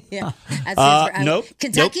 Yep. Yeah. That stands for Iowa. Nope.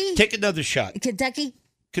 Kentucky. Nope. Take another shot. Kentucky.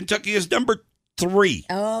 Kentucky is number 3.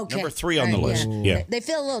 Oh, okay. Number 3 on All the right, list. Yeah. They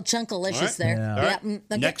feel a little chunkalicious All right. there. Yeah. Yeah. All right.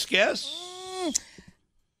 Okay. Next guess.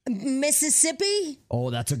 Mississippi. Oh,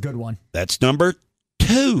 that's a good one. That's number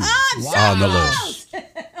 2 Oh, on the list.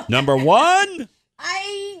 Number 1.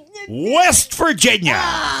 West Virginia.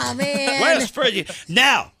 Oh, man. West Virginia.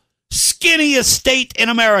 Now, skinniest state in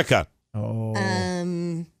America.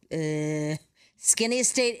 Skinniest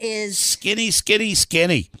state is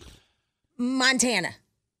Skinny. Montana.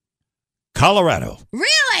 Colorado.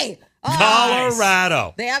 Really? Oh,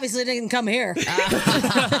 Colorado. They obviously didn't come here.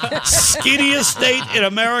 Skinniest state in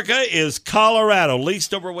America is Colorado,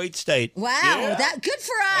 least overweight state. Wow, that good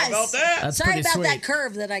for us. How about that? That's Sorry pretty about sweet. that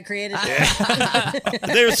curve that I created.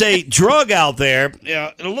 There's a drug out there.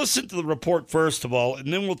 Listen to the report first of all,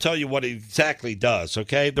 and then we'll tell you what it exactly does,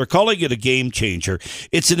 okay? They're calling it a game changer.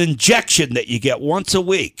 It's an injection that you get once a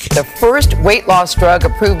week. The first weight loss drug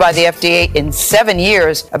approved by the FDA in 7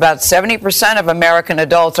 years. About 70% of American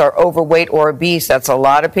adults are overweight or obese. That's a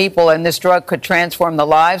lot of people, and this drug could transform the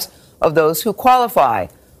lives of those who qualify.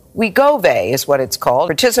 Wegovy is what it's called.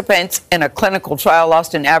 Participants in a clinical trial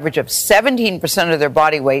lost an average of 17% of their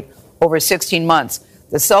body weight over 16 months.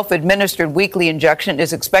 The self-administered weekly injection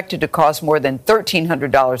is expected to cost more than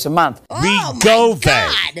 $1,300 a month.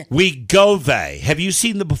 Wegovy. Have you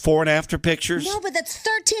seen the before and after pictures? No, but that's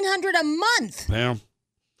 $1,300 a month. Well,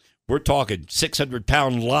 we're talking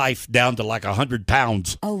 600-pound life down to like 100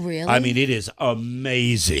 pounds. Oh, really? I mean, it is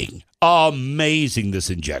amazing. Amazing, this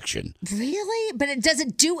injection. Really? But does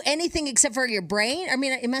it do anything except for your brain? I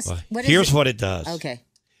mean, it must. Here's what it does. Okay.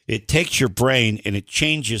 It takes your brain and it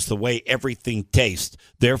changes the way everything tastes.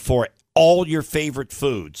 Therefore, all your favorite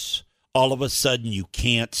foods, all of a sudden, you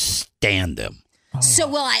can't stand them. So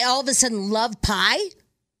will I all of a sudden love pie?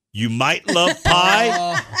 You might love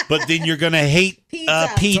pie, but then you're going to hate pizza.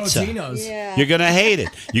 Totino's. Yeah. You're going to hate it.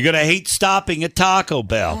 You're going to hate stopping at Taco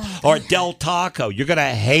Bell or Del Taco. You're going to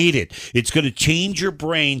hate it. It's going to change your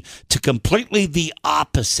brain to completely the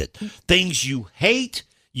opposite. Things you hate,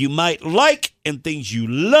 you might like, and things you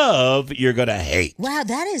love, you're going to hate. Wow,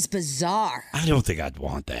 that is bizarre. I don't think I'd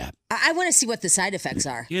want that. I want to see what the side effects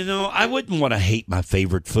are. You know, I wouldn't want to hate my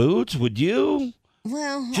favorite foods, would you?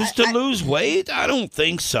 Well, Just to lose weight? I don't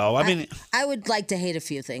think so. I mean, I would like to hate a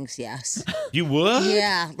few things, yes. you would?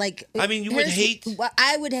 Yeah, like. I mean, you would hate.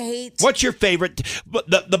 I would hate. What's your favorite?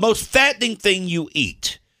 The most fattening thing you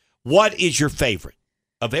eat. What is your favorite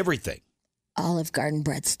of everything? Olive Garden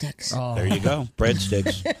breadsticks. Oh. There you go.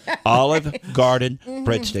 Breadsticks. Olive Garden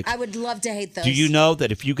breadsticks. I would love to hate those. Do you know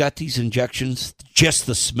that if you got these injections, just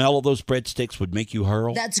the smell of those breadsticks would make you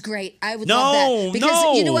hurl? That's great. I would love that.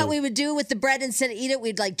 Because you know what we would do with the bread instead of eat it?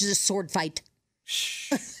 We'd like just sword fight.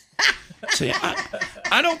 See,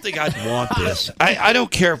 I don't think I'd want this. I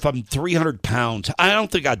don't care if I'm 300 pounds. I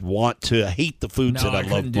don't think I'd want to hate the foods that I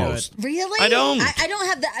love most. Really? I don't. I don't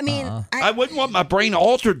have that. I mean, I wouldn't want my brain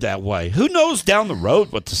altered that way. Who knows down the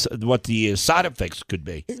road what the side effects could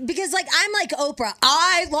be? because like I'm like Oprah.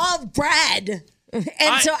 I love bread,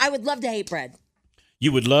 and so I would love to hate bread.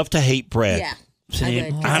 You would love to hate bread. Yeah. See,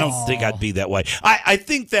 I don't think I'd be that way. I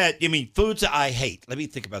think that, foods that I hate. Let me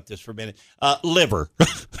think about this for a minute. Liver.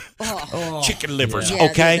 Chicken livers, Yeah,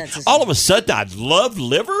 okay? that's just- All of a sudden, I'd love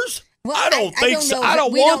livers? Well, I don't think so. I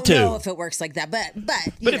don't we want don't to. know if it works like that, but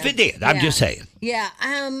But if it did, I'm just saying. Yeah.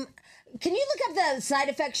 Can you look up the side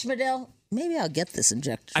effects, Schmidl? Maybe I'll get this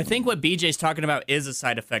injection. I think what BJ's talking about is a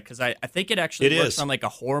side effect because I think it actually It works is. on like a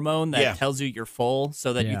hormone that tells you you're full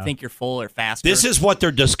so that you think you're full or faster. This is what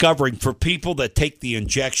they're discovering for people that take the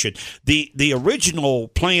injection. The original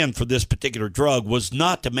plan for this particular drug was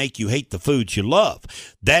not to make you hate the foods you love.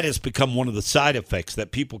 That has become one of the side effects,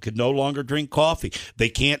 that people can no longer drink coffee. They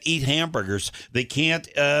can't eat hamburgers. They can't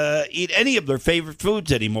eat any of their favorite foods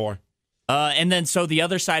anymore. And then so the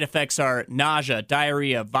other side effects are nausea,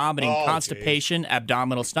 diarrhea, vomiting, constipation,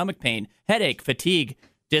 abdominal stomach pain, headache, fatigue,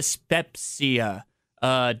 dyspepsia,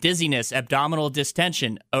 dizziness, abdominal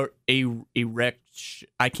distension, I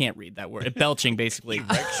can't read that word. Belching, basically.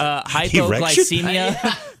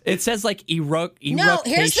 Hypoglycemia. It says like eructation. No,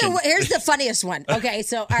 here's the funniest one. Okay,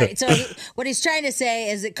 so all right, so what he's trying to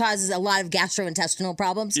say is it causes a lot of gastrointestinal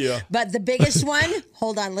problems. Yeah. But the biggest one,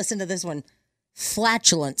 hold on, listen to this one.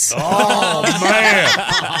 Flatulence. Oh, man.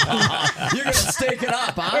 You're going to stake it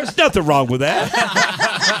up, huh? There's nothing wrong with that.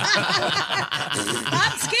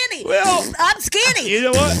 I'm skinny. Well, I'm skinny. You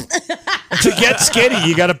know what? To get skinny,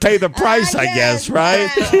 you got to pay the price, I guess, right?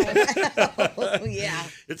 Yeah.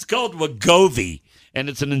 It's called Wegovy, and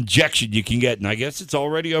it's an injection you can get, and I guess it's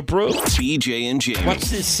already approved. BJ and Jamie. What's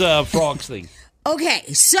this frogs thing? Okay,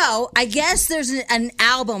 so I guess there's an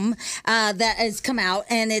album that has come out,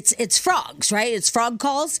 and it's frogs, right? It's frog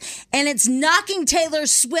calls, and it's knocking Taylor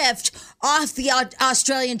Swift off the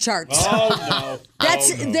Australian charts. Oh no!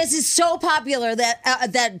 This is so popular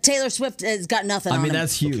that Taylor Swift has got nothing. on him.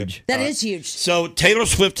 That's huge. That is huge. So Taylor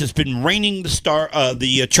Swift has been reigning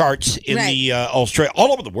the charts in the Australia,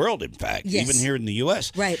 all over the world, in fact, Yes. even here in the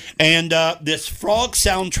U.S. Right. And this frog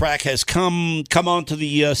soundtrack has come onto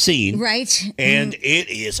the scene, Right. And it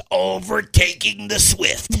is overtaking the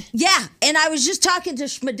Swift. Yeah, and I was just talking to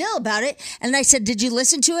Schmidl about it, and I said, "Did you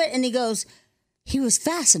listen to it?" And he goes, he was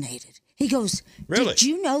fascinated. He goes, Really? "Did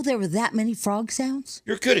you know there were that many frog sounds?"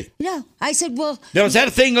 You're kidding. Yeah. I said, "Well, Now, is that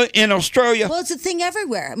a thing in Australia? well, it's a thing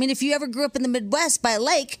everywhere. I mean, if you ever grew up in the Midwest by a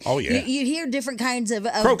lake, Oh, yeah. you hear different kinds of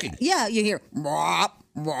Croaking. Yeah, you hear "Mwop,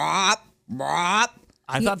 mwop, mwop."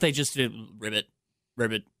 I thought they just did ribbit.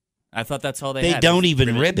 I thought that's all they They had. don't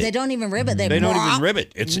even ribbit. They don't even ribbit. They don't "Mwop, even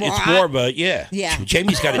ribbit. It's mwop." more of a, yeah.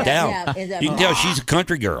 Jamie's got it down. Yeah, it's a You can tell "mwop." she's a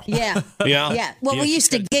country girl. Yeah. Yeah. Yeah. Well, Yeah, we she's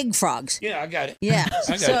used to gig frogs. Yeah, I got it. Yeah.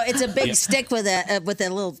 I got So it. it's a big Yeah. stick with a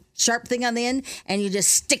little sharp thing on the end, and you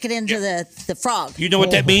just stick it into the frog. You know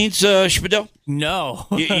what that means, Schmidl? No.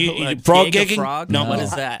 You A frog gig of gigging? frog? No. What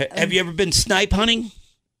is that? Have you ever been snipe hunting?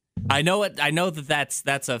 I know it. I know that's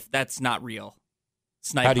not real.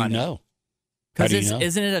 Snipe How do you hunting. know? How do you know?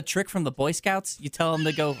 Isn't it a trick from the Boy Scouts? You tell them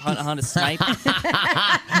to go hunt a snipe.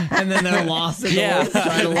 And then they're lost in the woods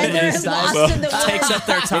trying to look And they're at a snipe. lost in the woods. Takes up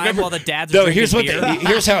their time while the dads are No, drinking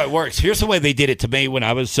here's beer. how it works. Here's the way they did it to me when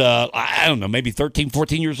I was, I don't know, maybe 13,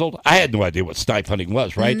 14 years old. I had no idea what snipe hunting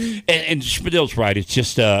was, right? And Schmidl's right. It's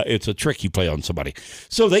just, it's a trick you play on somebody.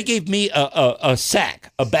 So they gave me a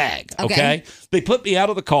sack, a bag, okay? They put me out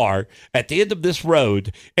of the car at the end of this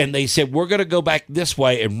road, and they said, we're going to go back this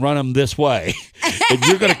way and run them this way. And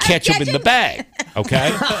you're going to catch them in the bag.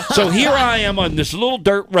 Okay? So here I am on this little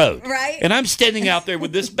dirt road. Right. And I'm standing out there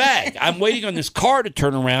with this bag. I'm waiting on this car to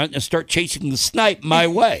turn around and start chasing the snipe my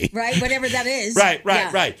way. Right, whatever that is. Right.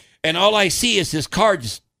 Yeah. And all I see is this car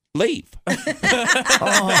just leave. See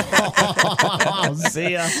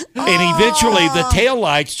ya. And eventually the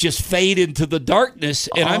taillights just fade into the darkness,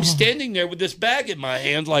 and I'm standing there with this bag in my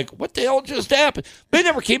hand like, what the hell just happened? They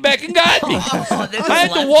never came back and got me.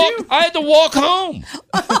 I had to walk home.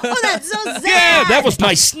 Oh, that's so sad. Yeah, that was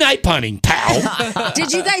my snipe hunting, pal.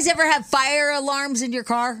 Did you guys ever have fire alarms in your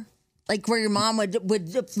car? Like where your mom would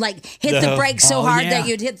like hit the brakes so hard that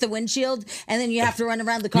you'd hit the windshield, and then you have to run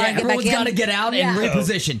around the car and get back in. Everyone's got to get out and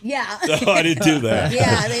reposition. Yeah. No, I didn't do that.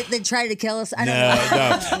 Yeah, they tried to kill us. I don't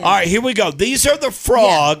know. No. All right, here we go. These are the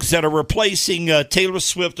frogs that are replacing Taylor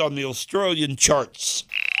Swift on the Australian charts.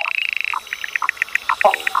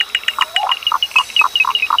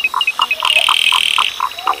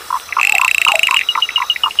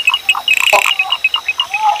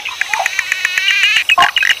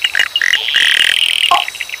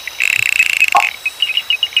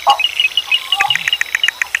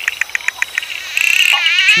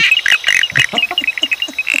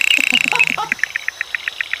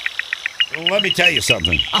 Let me tell you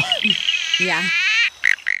something. Yeah.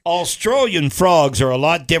 Australian frogs are a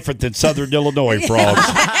lot different than Southern Illinois frogs.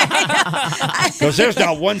 Because there's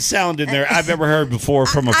not one sound in there I've ever heard before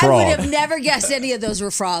from a frog. I would have never guessed any of those were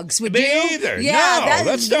frogs. Would you? Me either. Yeah, no,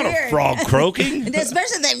 that's not a frog croaking.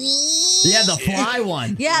 Especially the fly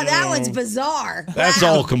one. Yeah, that one's bizarre. That's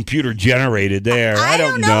all computer generated there. I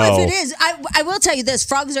don't know if it is. I will tell you this: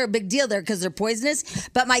 frogs are a big deal there because they're poisonous.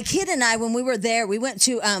 But my kid and I, when we were there, we went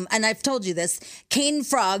to and I've told you this, cane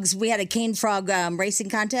frogs. We had a cane frog racing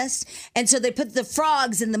contest, and so they put the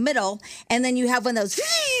frogs in the middle, and then you have one of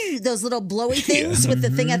those little blowy things with the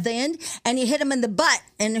thing at the end, and you hit them in the butt,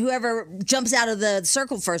 and whoever jumps out of the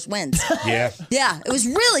circle first wins. Yeah. Yeah, it was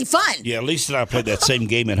really fun. Yeah, at least I played that same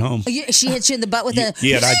game at home. She hits you in the butt with a...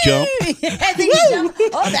 Yeah, and I jump. And then you jump.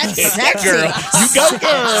 Oh, that's sexy. Girl. You go,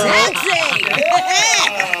 girl. Sexy.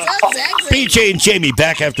 So sexy. BJ and Jamie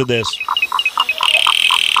back after this.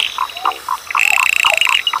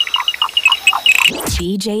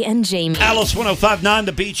 BJ and Jamie. Alice 105.9,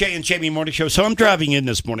 the BJ and Jamie Morning Show. So I'm driving in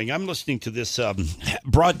this morning. I'm listening to this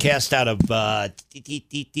broadcast out of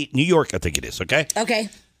New York, I think it is, okay? Okay.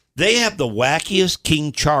 They have the wackiest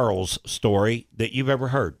King Charles story that you've ever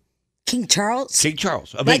heard. King Charles? King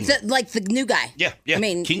Charles. Like the new guy. Yeah. I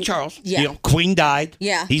mean, King Charles. Yeah. You know, Queen died.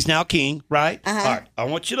 Yeah. He's now king, right? Uh-huh. All right. I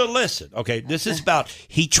want you to listen. Okay. This is about,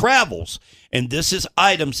 he travels, and this is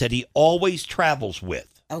items that he always travels with.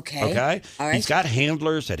 Okay. Okay. All right. He's got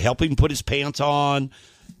handlers that help him put his pants on.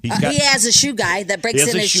 He has a shoe guy that breaks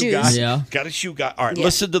in his shoes. Guy. Yeah. Got a shoe guy. All right.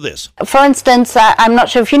 Listen to this. For instance, I'm not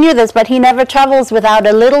sure if you knew this, but he never travels without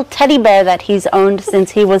a little teddy bear that he's owned since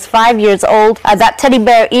he was 5 years old. That teddy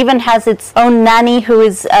bear even has its own nanny, who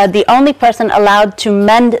is the only person allowed to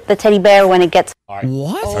mend the teddy bear when it gets... All right.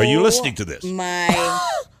 What? Are you listening to this? My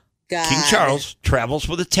God. King Charles travels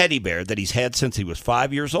with a teddy bear that he's had since he was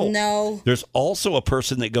 5 years old. No. There's also a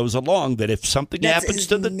person that goes along that if something happens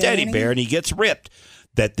to the teddy bear and he gets ripped,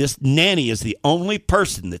 that this nanny is the only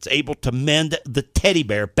person that's able to mend the teddy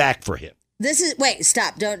bear back for him. Wait,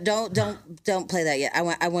 stop. Don't play that yet.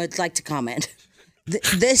 I would like to comment.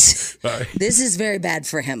 This is very bad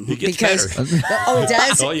for him. It gets because better. Oh, it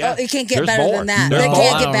does? Oh, yeah. Oh, it can't get There's better more. than that. There's It more.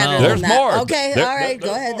 can't get better There's than that. more. Okay, all right,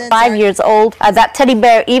 go ahead then. 5 years old. That teddy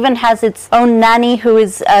bear even has its own nanny, who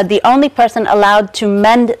is the only person allowed to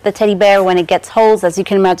mend the teddy bear when it gets holes. As you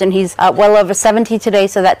can imagine, he's well over 70 today,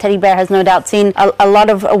 so that teddy bear has no doubt seen a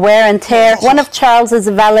lot of wear and tear. One of Charles's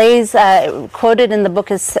valets, quoted in the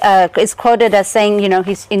book, is quoted as saying, you know,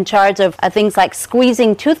 he's in charge of things like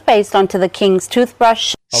squeezing toothpaste onto the king's toothbrush.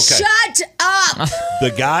 Okay. Shut up!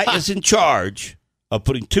 The guy is in charge of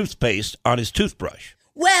putting toothpaste on his toothbrush.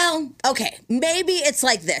 Well, okay, maybe it's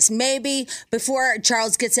like this. Maybe before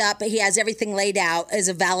Charles gets up, he has everything laid out as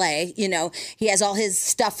a valet. You know, he has all his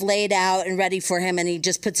stuff laid out and ready for him, and he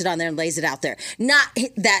just puts it on there and lays it out there. Not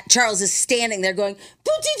that Charles is standing there going,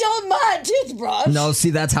 "Put it on my toothbrush." No, see,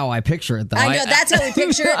 that's how I picture it, though. I know, that's how we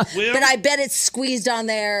picture it, but I bet it's squeezed on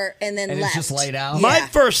there and then left. It's just laid out. My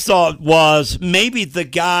first thought was maybe the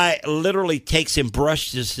guy literally takes and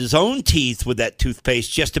brushes his own teeth with that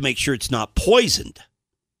toothpaste just to make sure it's not poisoned.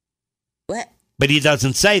 What? But he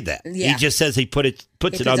doesn't say that. Yeah. He just says he puts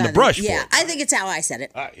it on the brush. Yeah, for I think it's how I said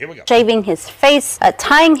it. All right, here we go. Shaving his face,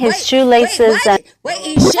 tying his shoelaces. Wait,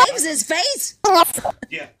 he shaves his face?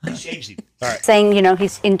 Yeah, he shaves him. saying,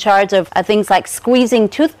 he's in charge of things like squeezing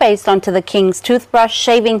toothpaste onto the king's toothbrush,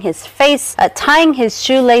 shaving his face, tying his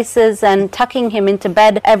shoelaces, and tucking him into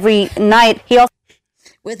bed every night. He also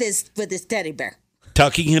with his teddy bear.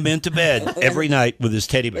 Tucking him into bed every night with his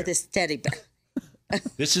teddy bear. With his teddy bear.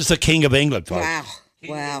 This is the King of England, folks.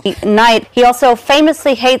 Wow. Night. He also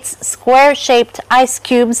famously hates square-shaped ice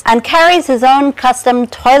cubes and carries his own custom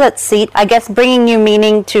toilet seat, I guess bringing you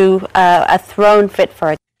meaning to a throne fit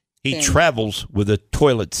for a He travels with a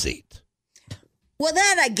toilet seat. Well,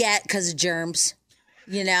 that I get because of germs.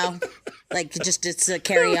 Like it's a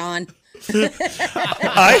carry-on.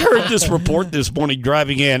 I heard this report this morning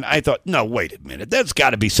driving in. I thought, no, wait a minute. That's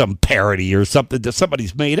got to be some parody or something that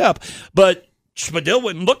somebody's made up. But Schmidl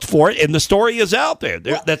went and looked for it, and the story is out there.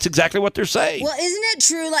 That's exactly what they're saying. Well, isn't it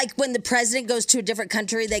true, like, when the president goes to a different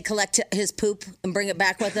country, they collect his poop and bring it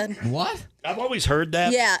back with them? What? I've always heard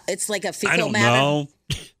that. Yeah, it's like a fecal I don't matter. know.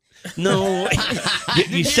 No,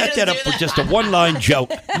 you set that up for just a one-line joke.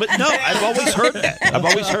 But no, I've always heard that.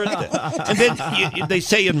 And then they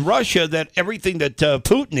say in Russia that everything that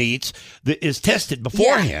Putin eats is tested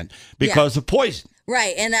beforehand because of poison.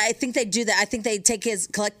 Right, and I think they do that. I think they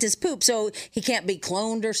collect his poop so he can't be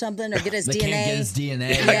cloned or something or get his They DNA. can't get his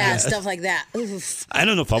DNA. Yeah, stuff like that. Oof. I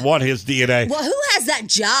don't know if I want his DNA. Well, who has that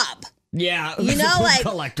job? Yeah, You know, poop like,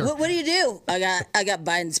 collector. what do you do? I got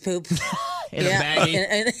Biden's poop. In a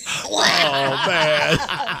baggie. Oh, man.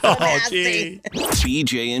 Oh, gee.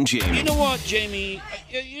 BJ and Jamie. You know what, Jamie?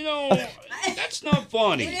 That's not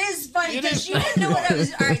funny. It is funny because you didn't know what I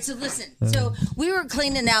was. All right, so listen. So we were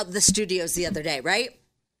cleaning out the studios the other day, right?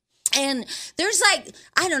 And there's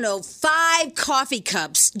 5 coffee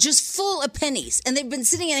cups just full of pennies. And they've been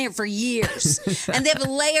sitting in here for years. And they have a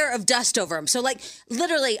layer of dust over them. So,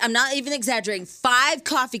 literally, I'm not even exaggerating, 5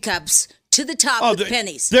 coffee cups to the top with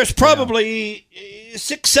pennies. There's probably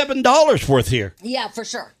 $6-7 worth here. Yeah, for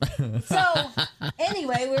sure. So,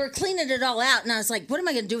 anyway, we were cleaning it all out. And I was like, what am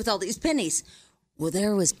I going to do with all these pennies? Well,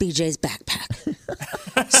 there was BJ's backpack.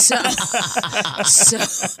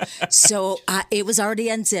 So it was already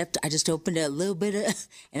unzipped. I just opened it a little bit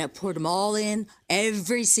and I poured them all in,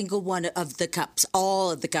 every single one of the cups,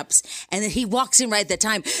 all of the cups. And then he walks in right at that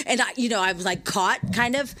time. And I was like caught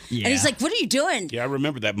kind of. Yeah. And he's like, what are you doing? Yeah, I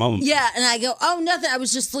remember that moment. Yeah. And I go, oh, nothing. I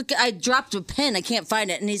was just looking. I dropped a pen. I can't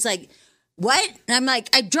find it. And he's like, what? And I'm like,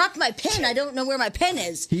 I dropped my pen. I don't know where my pen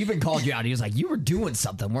is. He even called you out. He was like, you were doing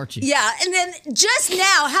something, weren't you? Yeah, and then just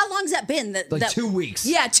now, how long's that been? 2 weeks.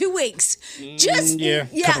 Yeah, 2 weeks. A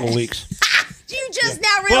couple of weeks. You just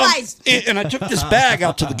now realized. Well, and I took this bag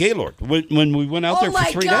out to the Gaylord when we went out there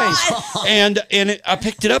for 3 days. And I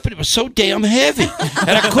picked it up, and it was so damn heavy.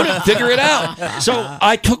 And I couldn't figure it out. So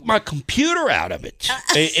I took my computer out of it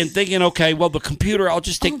and thinking, okay, well, the computer, I'll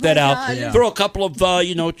just take that out, throw a couple of,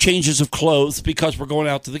 changes of clothes because we're going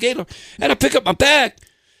out to the Gaylord. And I pick up my bag.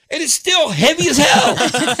 And it's still heavy as hell.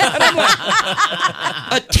 And I'm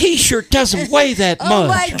like, a T-shirt doesn't weigh that much. Oh,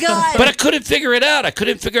 my God. But I couldn't figure it out. I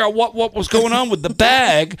couldn't figure out what was going on with the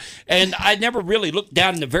bag. And I never really looked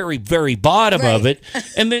down in the very, very bottom of it.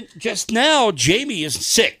 And then just now, Jamie is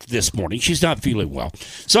sick this morning. She's not feeling well.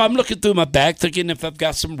 So I'm looking through my bag thinking if I've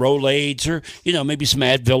got some Rolaids or, maybe some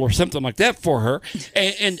Advil or something like that for her.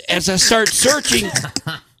 And as I start searching...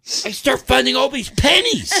 I start finding all these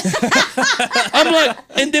pennies. I'm like,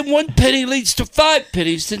 and then 1 penny leads to 5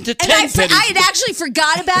 pennies, then to 10 pennies. I had actually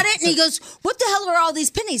forgot about it, and he goes, what the hell are all these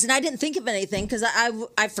pennies? And I didn't think of anything because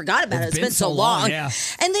I forgot about it. It's been so long. Yeah.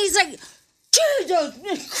 And then he's like, Jesus,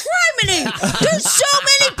 criminy, there's so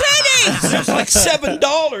many pennies. There's like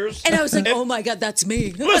 $7. And I was like, oh my God, that's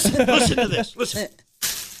me. Listen to this. Listen.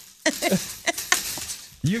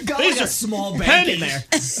 You've got a small bank in there.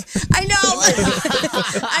 I know.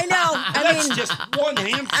 I know. That's just one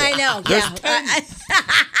handful. I know. There's 10.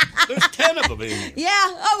 There's 10 of them in here. Yeah.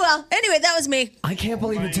 Oh, well. Anyway, that was me. I can't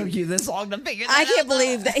believe it took you this long to figure that out. I can't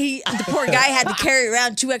believe that the poor guy had to carry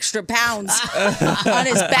around 2 extra pounds on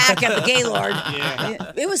his back at the Gaylord.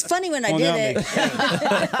 Yeah. It was funny when I did it.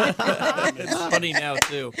 It's funny now,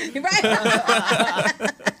 too. Right?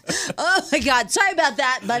 Oh, my God. Sorry about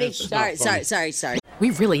that, buddy. Sorry. We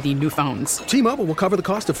really need new phones. T-Mobile will cover the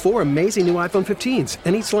cost of 4 amazing new iPhone 15s,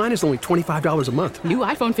 and each line is only $25 a month. New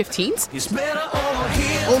iPhone 15s? It's better over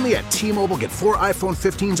here. Only at T-Mobile, get 4 iPhone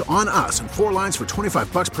 15s on us and 4 lines for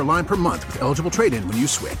 $25 per line per month with eligible trade-in when you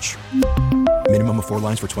switch. Minimum of 4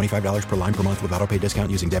 lines for $25 per line per month with autopay discount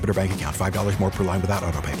using debit or bank account. $5 more per line without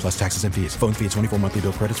autopay, plus taxes and fees. Phone fee at 24 monthly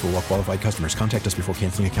bill credits for well-qualified customers. Contact us before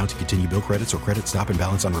canceling account to continue bill credits or credit stop and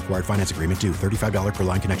balance on required finance agreement due. $35 per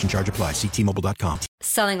line connection charge applies. See T-Mobile.com.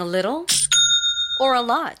 Selling a little or a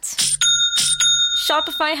lot?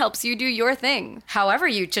 Shopify helps you do your thing, however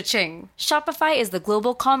you cha-ching. Shopify is the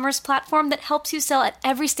global commerce platform that helps you sell at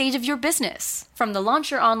every stage of your business. From the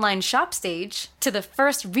launch your online shop stage, to the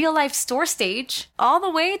first real-life store stage, all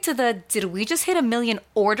the way to the did we just hit 1 million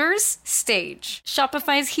orders stage.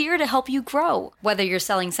 Shopify's here to help you grow. Whether you're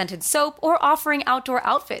selling scented soap or offering outdoor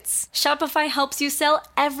outfits, Shopify helps you sell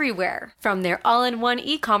everywhere. From their all-in-one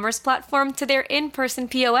e-commerce platform to their in-person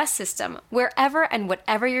POS system, wherever and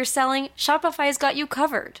whatever you're selling, Shopify's got you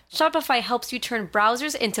covered. Shopify helps you turn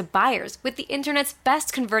browsers into buyers with the internet's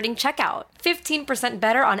best converting checkout. 15%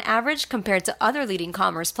 better on average compared to other leading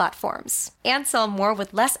commerce platforms. And sell more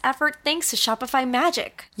with less effort thanks to Shopify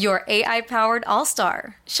Magic, your AI-powered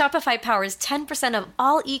all-star. Shopify powers 10% of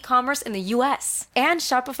all e-commerce in the U.S. And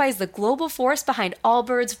Shopify is the global force behind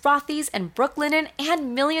Allbirds, Rothy's, and Brooklinen,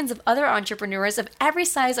 and millions of other entrepreneurs of every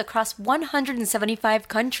size across 175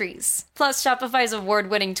 countries. Plus, Shopify's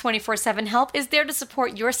award-winning 24/7 help is there to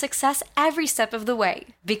support your success every step of the way.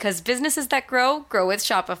 Because businesses that grow with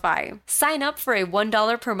Shopify. Sign up for a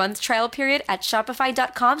 $1 per month trial period at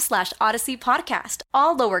shopify.com/Odyssey Podcast,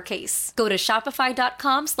 all lowercase. Go to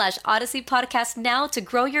shopify.com/Odyssey Podcast now to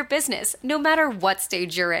grow your business, no matter what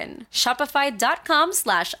stage you're in.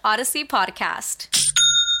 Shopify.com/Odyssey Podcast.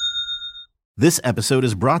 This episode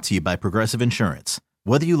is brought to you by Progressive Insurance.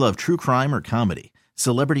 Whether you love true crime or comedy,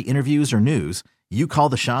 celebrity interviews or news, you call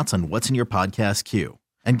the shots on what's in your podcast queue.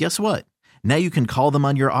 And guess what? Now you can call them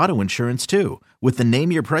on your auto insurance too, with the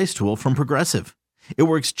Name Your Price tool from Progressive. It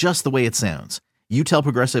works just the way it sounds. You tell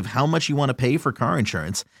Progressive how much you want to pay for car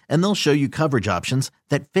insurance, and they'll show you coverage options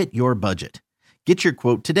that fit your budget. Get your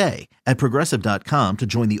quote today at Progressive.com to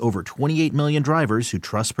join the over 28 million drivers who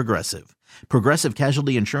trust Progressive. Progressive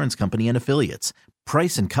Casualty Insurance Company and Affiliates.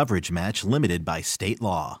 Price and coverage match limited by state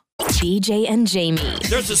law. BJ and Jamie.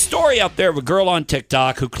 There's a story out there of a girl on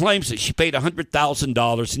TikTok who claims that she paid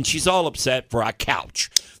 $100,000 and she's all upset for a couch.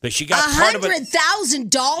 That she got part of it.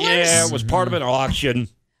 $100,000? Yeah, it was part of an auction.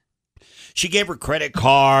 She gave her credit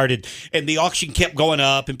card, and the auction kept going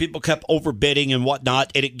up, and people kept overbidding and whatnot,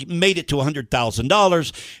 and it made it to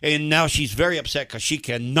 $100,000, and now she's very upset because she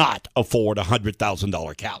cannot afford a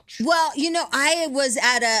 $100,000 couch. Well, I was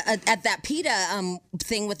at that PETA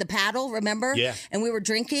thing with the paddle, remember? Yeah. And we were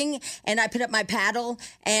drinking, and I put up my paddle,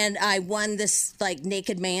 and I won this,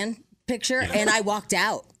 naked man picture, and I walked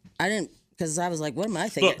out. I didn't... Because I was like, what am I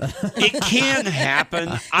thinking? Look, it can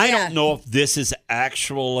happen. I don't know if this is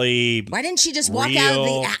actually Why didn't she just walk out of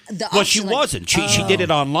the auction? Well, she wasn't. She did it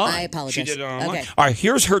online. I apologize. She did it online. Okay. All right,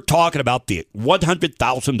 here's her talking about the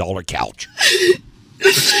 $100,000 couch. I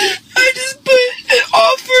just put an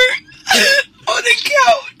offer on the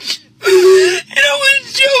couch. And I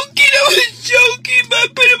was joking, but I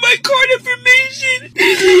put in my card information. And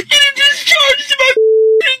it just charged my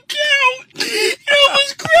account. It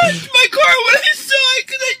almost crashed my car when I saw it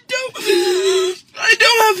because I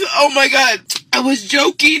don't have, oh my God. I was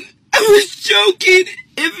joking.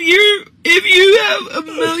 If you have $1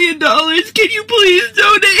 million, can you please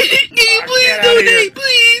donate?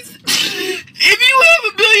 Please? If you have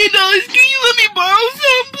 $1 million, can you let me borrow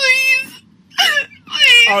some, please?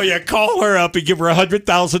 Oh, yeah, call her up and give her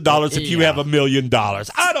 $100,000 if you have $1 million.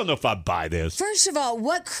 I don't know if I'd buy this. First of all,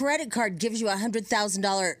 what credit card gives you a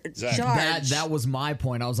 $100,000 charge? That was my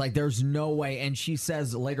point. I was like, there's no way. And she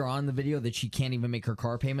says later on in the video that she can't even make her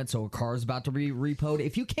car payment, so her car is about to be repoed.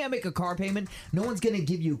 If you can't make a car payment, no one's going to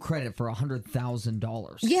give you credit for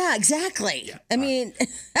 $100,000. Yeah, exactly. Yeah. I mean,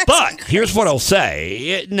 but here's what I'll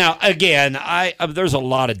say. Now, again, there's a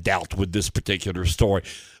lot of doubt with this particular story.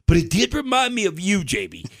 But it did remind me of you,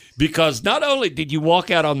 JB, because not only did you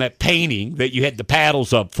walk out on that painting that you had the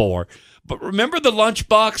paddles up for, but remember the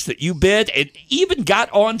lunchbox that you bid and even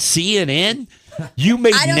got on CNN? You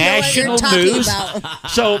made national news.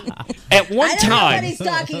 So at one time, I don't know what he's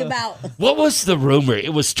talking about. What was the rumor?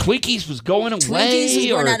 It was Twinkies was going away. Twinkies was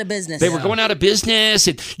going out of business. They were going out of business,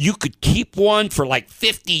 and you could keep one for like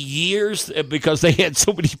 50 years because they had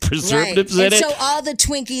so many preservatives in it. So all the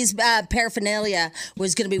Twinkies paraphernalia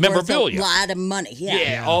was going to be worth a lot of money.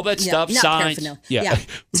 Yeah, all that stuff. Not signs. Yeah.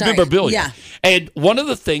 Memorabilia. Yeah. And one of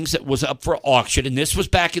the things that was up for auction, and this was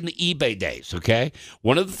back in the eBay days, okay?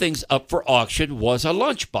 One of the things up for auction was a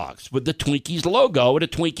lunchbox with the Twinkies logo and a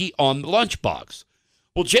Twinkie on the lunchbox.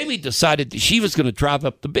 Well, Jamie decided that she was going to drive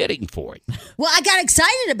up the bidding for it. Well, I got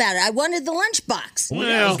excited about it. I wanted the lunchbox. Well,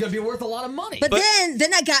 yeah, it's going to be worth a lot of money. But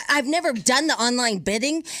then I've never done the online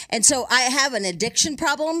bidding, and so I have an addiction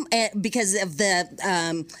problem because of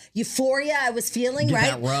the euphoria I was feeling. You get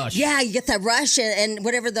right? that rush. Yeah, you get that rush and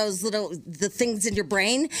whatever those the things in your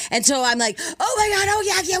brain, and so I'm like, oh my god, oh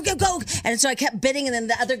yeah, go, and so I kept bidding, and then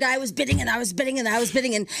the other guy was bidding, and I was bidding, and I was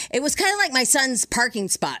bidding, and it was kind of like my son's parking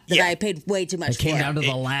spot that I paid way too much It came for. down to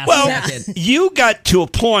the last second. You got to a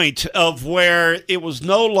point of where it was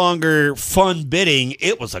no longer fun bidding.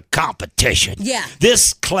 It was a competition. Yeah.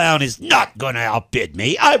 This clown is not going to outbid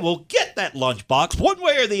me. I will get that lunchbox one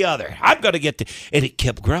way or the other. I'm going to get the... And it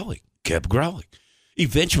kept growing.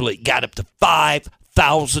 Eventually, it got up to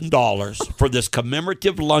 $5,000 for this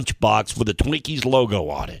commemorative lunchbox with a Twinkies logo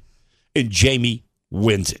on it. And Jamie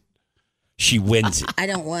wins it. She wins it. I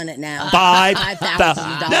don't want it now.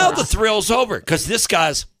 $5,000. Now the thrill's over because this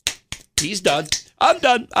guy's, he's done. I'm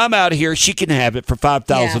done. I'm out of here. She can have it for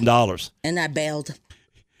 $5,000. And I bailed.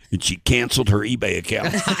 And she canceled her eBay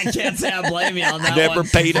account. I can't say I blame you on that Never one.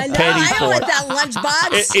 paid a penny I for don't want it. that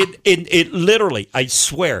lunchbox. It literally, I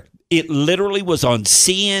swear, it literally was on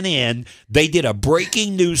CNN. They did a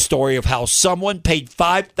breaking news story of how someone paid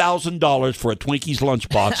 $5,000 for a Twinkies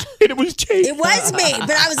lunchbox, and it was Jamie. It was me,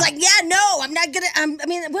 but I was like, yeah, no, I'm not gonna. I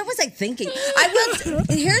mean, what was I thinking?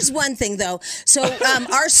 Here's one thing though. So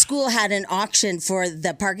our school had an auction for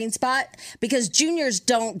the parking spot because juniors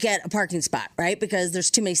don't get a parking spot, right? Because there's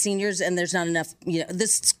too many seniors and there's not enough. You know,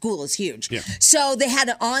 this school is huge. Yeah. So they had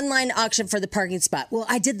an online auction for the parking spot. Well,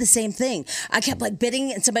 I did the same thing. I kept like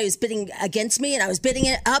bidding, and somebody was bidding against me, and I was bidding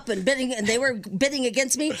it up and bidding, and they were bidding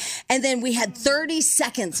against me. And then we had 30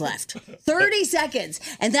 seconds left. 30 seconds.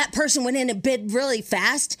 And that person went in and bid really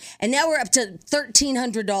fast. And now we're up to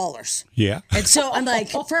 $1,300. Yeah. And so I'm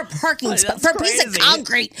like, for a parking spot, for a piece of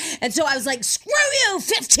concrete. And so I was like, screw you,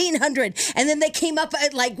 $1,500. And then they came up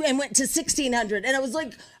and went to $1,600. And I was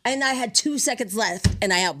like, and I had 2 seconds left,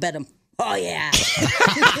 and I outbid them. Oh, yeah.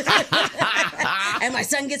 And my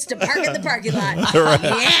son gets to park in the parking lot. Right.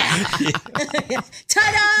 Yeah.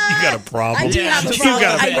 Ta-da! You got a problem. I do have a You problem.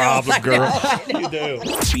 got a problem, I know. girl. You do.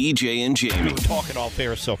 BJ and Jamie. We were talking off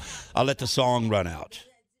air, so I'll let the song run out.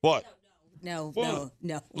 What? No.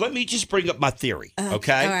 Let me just bring up my theory,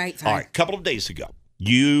 okay? all right, fine. All right. A couple of days ago,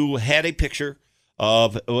 you had a picture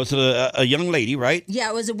of, was it a young lady, right?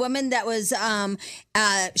 Yeah, it was a woman that was,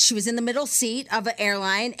 she was in the middle seat of an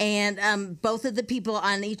airline, and both of the people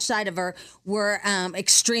on each side of her were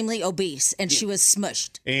extremely obese, and she was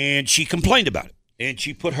smushed. And she complained about it. And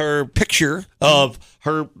she put her picture of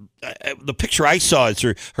her, the picture I saw is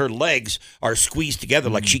her legs are squeezed together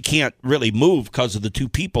like she can't really move because of the two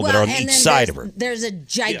people that are on and each then side of her. There's a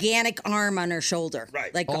gigantic arm on her shoulder.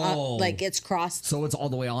 Right. Like it's crossed. So it's all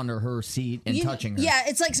the way under her seat and touching her. Yeah,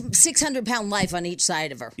 it's like 600-pound life on each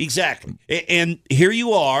side of her. Exactly. And here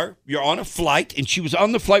you are, you're on a flight, and she was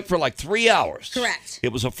on the flight for like 3 hours. Correct.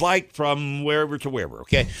 It was a flight from wherever to wherever,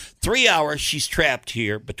 okay? 3 hours, she's trapped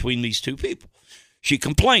here between these two people. She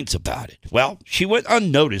complains about it. Well, she went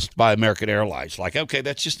unnoticed by American Airlines. Like, okay,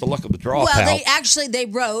 that's just the luck of the draw, Well, pal. they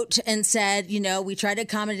wrote and said, we try to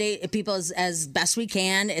accommodate people as best we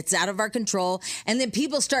can. It's out of our control. And then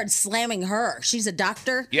people started slamming her. She's a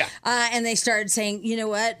doctor. Yeah. And they started saying, you know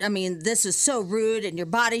what? I mean, this is so rude, and you're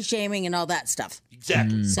body shaming and all that stuff.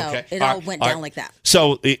 Exactly. So Okay. it all went down like that.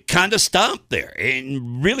 So it kind of stopped there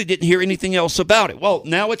and really didn't hear anything else about it. Well,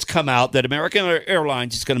 now it's come out that American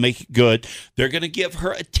Airlines is going to make it good. They're going to give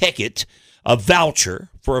her a ticket, a voucher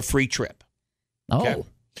for a free trip. Oh.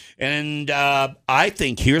 And I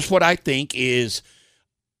think, here's what I think is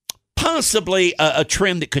possibly a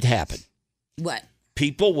trend that could happen. What?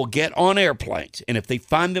 People will get on airplanes, and if they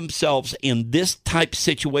find themselves in this type of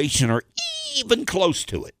situation or even close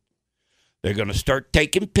to it, they're going to start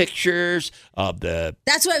taking pictures of the...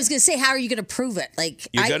 That's what I was going to say. How are you going to prove it? Like,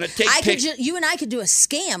 You're going to take you and I could do a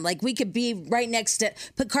scam. Like, we could be right next to,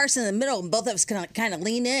 put Carson in the middle, and both of us can kind of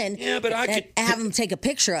lean in. Yeah, but I could have him take a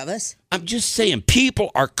picture of us. I'm just saying, people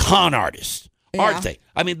are con artists, aren't they?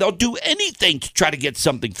 I mean, they'll do anything to try to get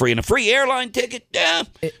something free. And a free airline ticket,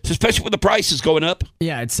 especially when the price is going up.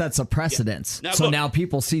 Yeah, it sets a precedence. Yeah. So now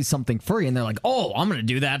people see something free, and they're like, oh, I'm going to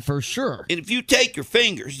do that for sure. And if you take your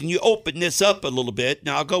fingers and you open this up a little bit,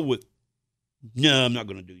 now I'll go with, no, I'm not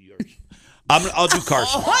going to do yours. I'll do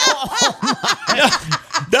Carson.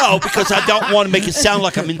 No, because I don't want to make it sound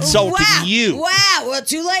like I'm insulting you. Wow, well,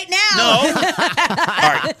 too late now. No. All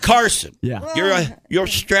right, Carson. Yeah. You're a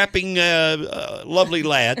strapping, lovely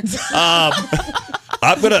lad.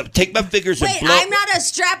 I'm going to take my fingers and blow. I'm not a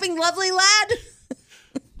strapping, lovely lad?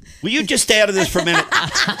 Will you just stay out of this for a minute?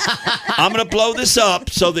 I'm going to blow this up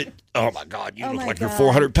so that, oh, my God, you look like you're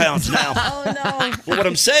 400 pounds now. Oh, no. But what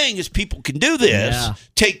I'm saying is people can do this,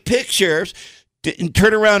 take pictures, and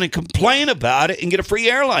turn around and complain about it and get a free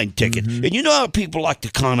airline ticket. And you know how people like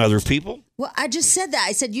to con other people? Well, I just said that.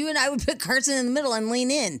 I said you and I would put Carson in the middle and lean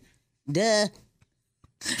in. Duh.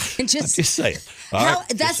 And just saying.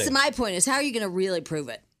 That's my point, is how are you going to really prove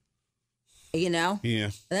it? You know? Yeah.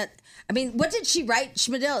 What did she write?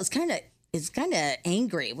 Schmidl is kind of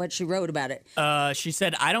angry what she wrote about it. She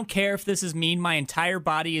said, I don't care if this is mean. My entire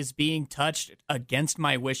body is being touched against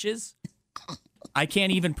my wishes. I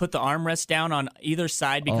can't even put the armrest down on either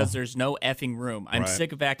side because there's no effing room. I'm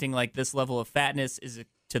sick of acting like this level of fatness is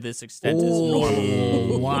to this extent is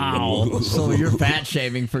normal. Wow. So you're fat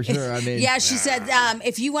shaming for sure. Yeah, she said,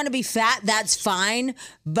 if you want to be fat, that's fine,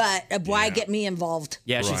 but why get me involved?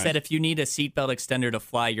 Yeah, she said if you need a seatbelt extender to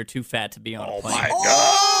fly, you're too fat to be on a plane. My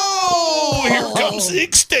God. Here comes the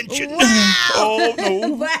extension. Wow. Oh, no.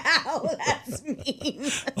 Wow, that's mean.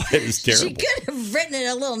 That is terrible. She could have written it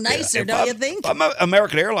a little nicer, don't you think? I'm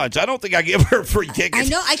American Airlines. I don't think I give her a free ticket. I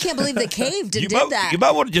know. I can't believe they caved and did that. You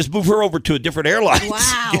might want to just move her over to a different airline.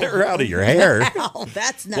 Wow. Get her out of your hair. Wow,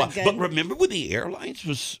 that's not good. But remember when the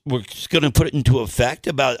airlines were going to put it into effect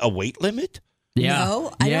about a weight limit? Yeah.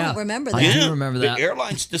 No, I don't remember that. I do remember that. The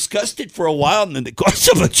airlines discussed it for a while, and then they got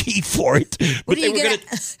so much heat for it. But they were going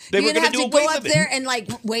to have do a to weight go up limit. there and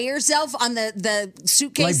weigh yourself on the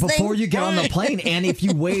suitcase Like before thing? you get on the plane, and if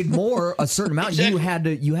you weighed more a certain amount, you had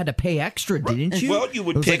to pay extra, didn't you? Well, you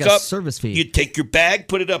would it was pick like a up service fee. You'd take your bag,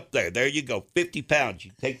 put it up there. There you go, 50 pounds.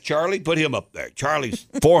 You take Charlie, put him up there. Charlie's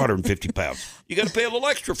 450 pounds. You got to pay a little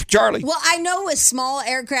extra for Charlie. Well, I know with small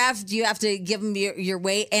aircraft, you have to give them your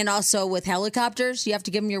weight, and also with helicopters, you have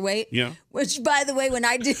to give them your weight. Yeah. Which, by the way, when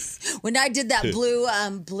I did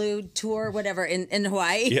that blue tour, whatever, in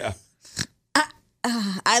Hawaii, Yeah.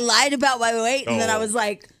 I lied about my weight, and then I was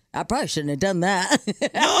like, I probably shouldn't have done that.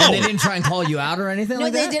 And they didn't try and call you out or anything No,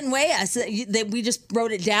 like that? they didn't weigh us. We just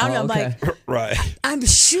wrote it down. I'm like, right. I'm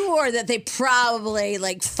sure that they probably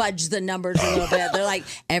fudged the numbers a little bit. They're like,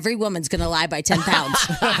 every woman's going to lie by 10 pounds.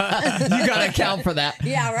 You got to account for that.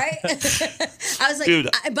 Yeah, right? I was like, Dude.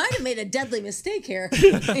 I might have made a deadly mistake here.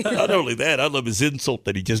 Not only that, I love his insult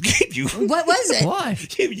that he just gave you. What was it? Why?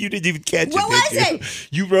 You didn't even catch it. What was did you? it?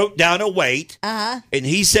 You wrote down a weight, and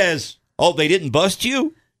he says, "Oh, they didn't bust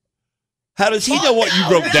you." How does he know what you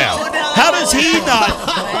wrote down? How does he not?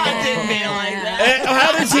 I didn't mean it like that.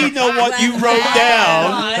 How does he know what you wrote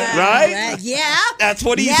down? Right? Yeah. That's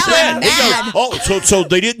what he Now said. I'm He goes, mad. "Oh, so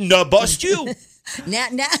they didn't bust you?" Now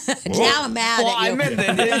I'm mad Well, at you. I meant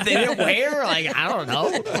they didn't weigh her. I don't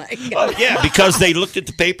know. Oh, yeah, because they looked at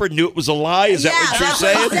the paper and knew it was a lie. Is that what you're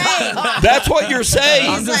saying? That's what you're saying.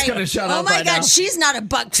 I'm just going to shut oh up my right God, now. she's not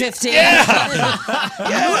 $1.50. Yeah.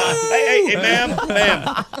 Hey, ma'am,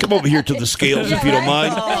 come over here to the scales if you don't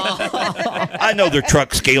mind. I know they're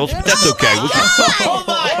truck scales, but that's okay. We can- Oh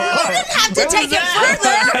my! You didn't have to take it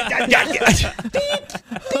further.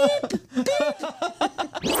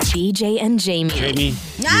 BJ and Jamie. Jamie,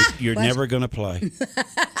 you're never going to play.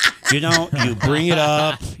 You bring it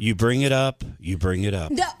up, you bring it up, you bring it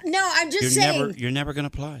up. No, I'm just saying. You're never going to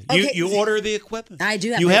play. Okay. You order the equipment. I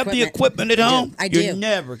do have You the have the equipment at home. I do. You're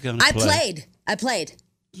never going to play. I played.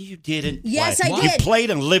 You didn't. Yes, play. I did. You played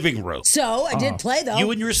in the living room. So I did play though.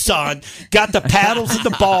 You and your son got the paddles and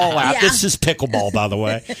the ball out. Yeah. This is pickleball, by the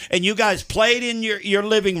way. And you guys played in your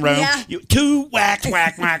living room. Yeah. Two whack,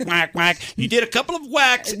 whack, whack, whack, whack. You did a couple of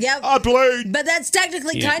whacks. Yep. I played. But that's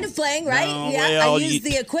technically kind of playing, right? No, yeah, well, I used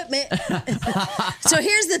the equipment. So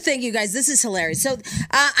here's the thing, you guys. This is hilarious. So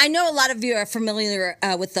I know a lot of you are familiar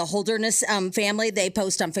with the Holderness family. They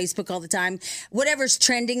post on Facebook all the time. Whatever's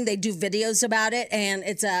trending, they do videos about it. And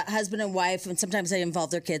it's a husband and wife, and sometimes they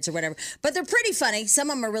involve their kids or whatever. But they're pretty funny.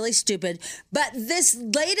 Some of them are really stupid. But this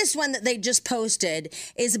latest one that they just posted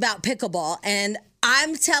is about pickleball. And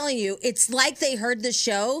I'm telling you, it's like they heard the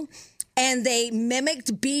show and they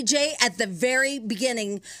mimicked BJ at the very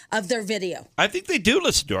beginning of their video. I think they do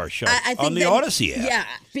listen to our show I think on the Odyssey app. Yeah.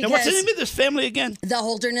 Now, what's the name of this family again? The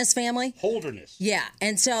Holderness family. Holderness. Yeah.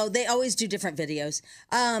 And so they always do different videos.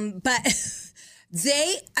 But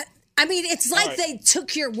they... I mean, it's like they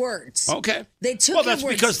took your words. Okay. They took Well, your that's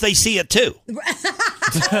words. because they see it too.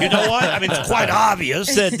 You know what? I mean, it's quite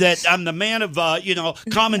obvious that I'm the man of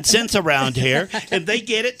common sense around here, and they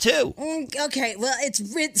get it too. Okay, well,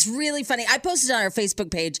 it's really funny. I posted on our Facebook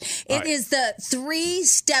page. It is the 3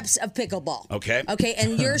 steps of pickleball. Okay. Okay,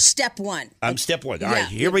 and you're step 1. I'm step 1. All Yeah. right,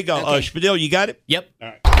 here we go. Okay. Spadil, you got it? Yep. All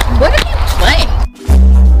right. What are you playing?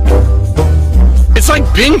 It's like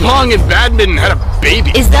ping pong and badminton had a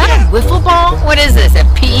baby. Is that a wiffle ball? What is this, a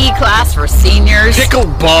PE class for seniors?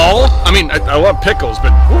 Pickleball? I mean, I love pickles,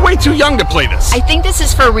 but we're way too young to play this. I think this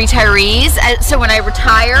is for retirees, so when I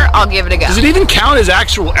retire, I'll give it a go. Does it even count as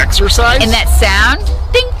actual exercise? And that sound?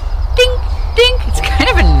 Ding, ding, ding. It's kind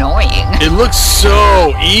of annoying. It looks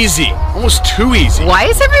so easy. Almost too easy. Why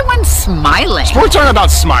is everyone smiling? Sports aren't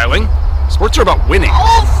about smiling. Sports are about winning.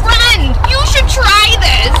 Oh, friend, you should try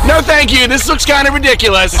this. No, thank you. This looks kind of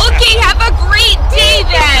ridiculous. Okay, have a great day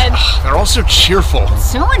then. They're all so cheerful.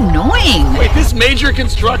 So annoying. Wait, this major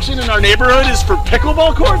construction in our neighborhood is for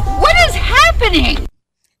pickleball court? What is happening?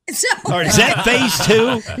 So, All right, is that phase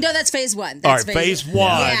 2? No, that's phase 1. All right, phase 1.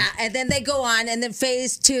 Yeah, and then they go on, and then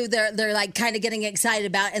phase 2, they're like kind of getting excited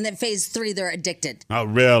about, and then phase 3, they're addicted. Oh,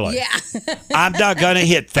 really? Yeah. I'm not going to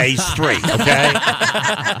hit phase 3, okay?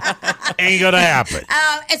 Ain't going to happen.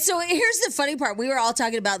 And so here's the funny part. We were all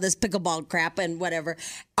talking about this pickleball crap and whatever.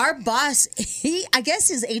 Our boss, I guess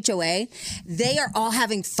his HOA, they are all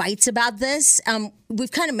having fights about this.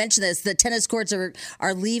 We've kind of mentioned this. The tennis courts are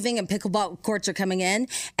leaving and pickleball courts are coming in.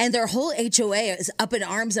 And their whole HOA is up in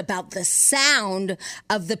arms about the sound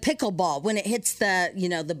of the pickleball when it hits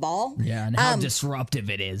the ball. Yeah, and how disruptive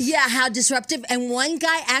it is. Yeah, how disruptive. And one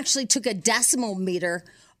guy actually took a decimal meter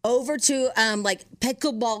over to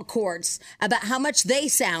pickleball courts about how much they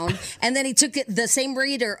sound, and then he took the same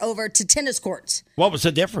reader over to tennis courts. What was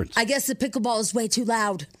the difference? I guess the pickleball is way too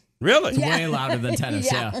loud. Really? Yeah. Way louder than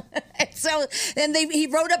tennis, yeah. So then he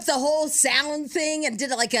wrote up the whole sound thing and did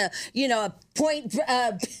like a point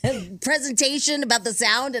presentation about the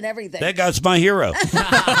sound and everything. That guy's my hero.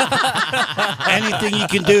 Anything you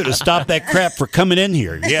can do to stop that crap from coming in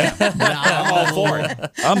here. Yeah. I'm all for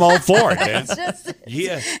it. I'm all for it, man.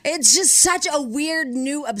 It's just such a weird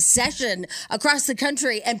new obsession across the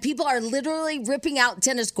country, and people are literally ripping out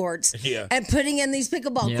tennis courts and putting in these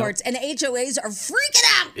pickleball courts, and HOAs are freaking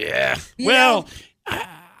out. Yeah. You Well, know?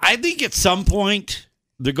 I think at some point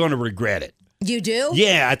they're going to regret it. You do?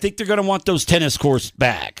 Yeah, I think they're going to want those tennis courts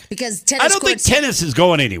back. Because tennis I don't think tennis is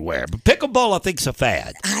going anywhere, but pickleball I think's a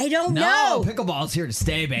fad. I don't know. Pickleball's here to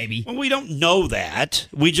stay, baby. Well, we don't know that.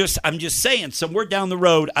 I'm just saying, somewhere down the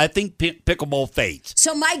road, I think pickleball fades.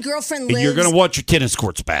 So my girlfriend And lives... you're going to want your tennis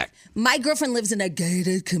courts back. My girlfriend lives in a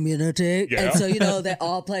gated community. Yeah. And so, they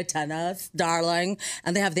all play tennis, darling.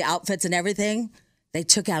 And they have the outfits and everything. They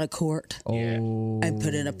took out a court and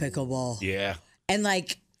put in a pickleball. Yeah. And now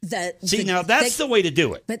that's the way to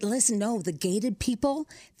do it. But listen, no, the gated people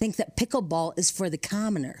think that pickleball is for the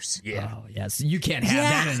commoners. Yeah. Oh, yes. You can't have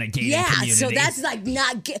that in a gated community. So that's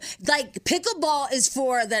not pickleball is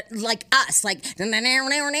for us.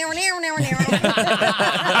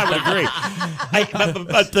 I would agree.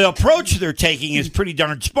 But the approach they're taking is pretty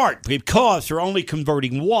darn smart because they're only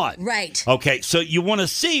converting one. Right. Okay, so you want to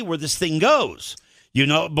see where this thing goes.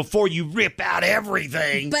 Before you rip out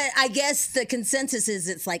everything. But I guess the consensus is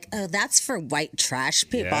it's like, oh, that's for white trash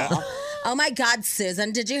people. Yeah. Oh, my God,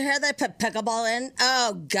 Susan, did you hear they put pickleball in?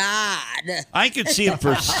 Oh, God. I could see it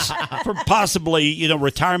for possibly,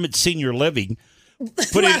 retirement senior living.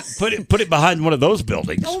 Put it behind one of those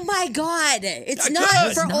buildings. Oh, my God. It's not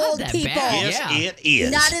for old people. Yes, it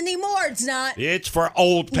is. Not anymore. It's not. It's for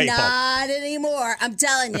old people. Not anymore. I'm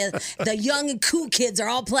telling you, the young and cool kids are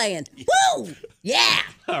all playing. Woo! Yeah.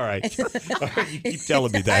 All right. You keep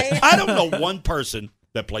telling me that. I don't know one person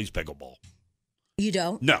that plays pickleball. You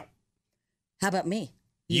don't? No. How about me?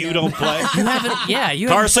 You don't play? You haven't. Yeah, you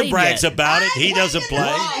Carson haven't brags yet. about it. He doesn't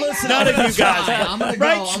play. None of you guys. I'm gonna go.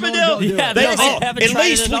 Right, I'm gonna Spadil? go do it. Yeah, They they all- haven't at tried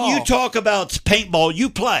least it at when you all. talk about paintball, you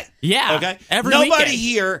play. Yeah, Okay. every Nobody weekend.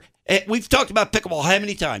 here. We've talked about pickleball how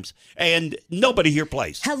many times, and nobody here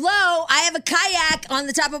plays. Hello, I have a kayak on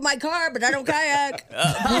the top of my car, but I don't kayak.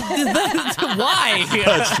 Why?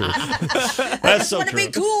 That's true. That's so Want to true.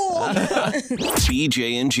 be cool.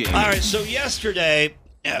 BJ and Jamie. All right, so yesterday,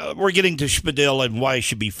 we're getting to Spadil and why he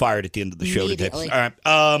should be fired at the end of the show today. All Immediately.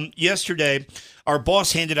 right. Yesterday, our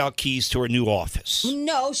boss handed out keys to our new office.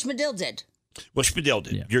 No, Schmidl did. Well, Spadil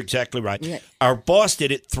did. Yeah. You're exactly right. Yeah. Our boss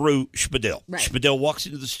did it through Spadil. Right. Spadil walks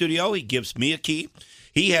into the studio. He gives me a key.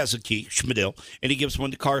 He has a key, Spadil, and he gives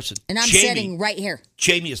one to Carson. And I'm Jamie- sitting right here.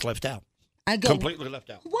 Jamie is left out. I go, Completely left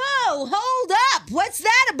out. whoa, hold up. What's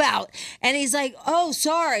that about? And he's like, oh,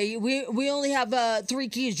 sorry. We only have 3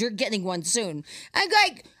 keys. You're getting one soon. I'm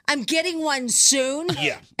like, I'm getting one soon?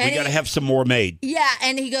 Yeah, And we got to he- have some more made. Yeah,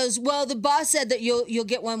 and he goes, well, the boss said that you'll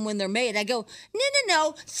get one when they're made. I go,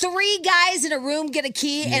 no. 3 guys in a room get a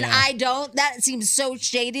key and I don't. That seems so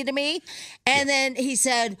shady to me. And then he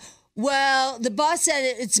said, well, the boss said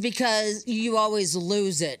it's because you always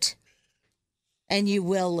lose it. And you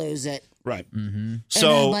will lose it. Right. Mm-hmm.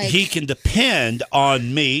 So like- he can depend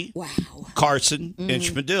on me, Wow. Carson, and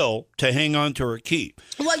Schmidl to hang on to her key.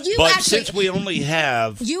 Well, you But actually, since we only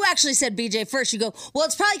have... you actually said BJ first. You go, well,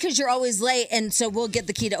 it's probably because you're always late, and so we'll get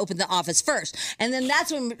the key to open the office first. And then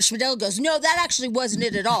that's when Schmidl goes, no, that actually wasn't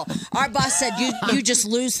it at all. Our boss said you just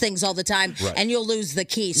lose things all the time, Right. and you'll lose the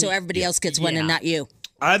key, so everybody else gets one and not you.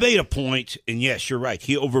 I made a point, and yes, you're right.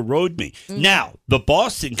 He overrode me. Now, the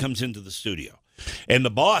boss then comes into the studio. And the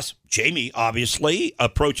boss, Jamie, obviously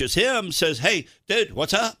approaches him, says, hey, dude,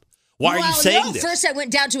 what's up? Why are you saying this? First I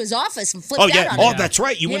went down to his office and flipped out on him. Oh, that's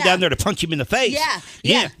right. You went down there to punch him in the face.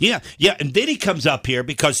 Yeah. And then he comes up here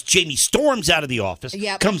because Jamie storms out of the office,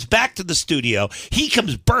 comes back to the studio. He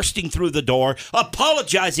comes bursting through the door,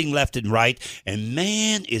 apologizing left and right. And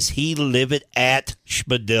man, is he livid at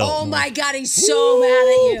Schmidl. Oh, my God. He's so mad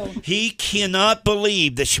at you. He cannot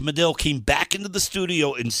believe that Schmidl came back into the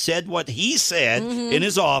studio and said what he said in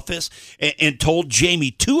his office and told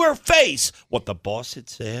Jamie to her face what the boss had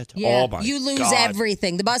said. Yeah, Oh, my you lose God.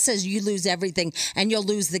 everything. The boss says you lose everything, and you'll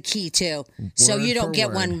lose the key, too. So Word you don't for get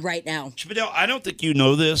word. one right now. Schmidl, I don't think you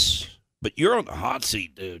know this, but you're on the hot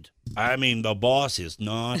seat, dude. I mean, the boss is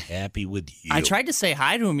not happy with you. I tried to say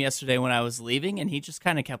hi to him yesterday when I was leaving, and he just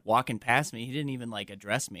kind of kept walking past me. He didn't even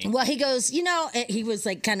address me. Well, he goes, he was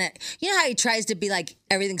like kind of, how he tries to be like,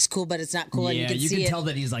 everything's cool, but it's not cool. Yeah, and you can can see tell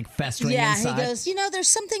that he's like festering Yeah, inside. he goes, there's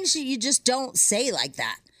some things you just don't say like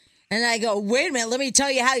that. And I go, wait a minute, let me tell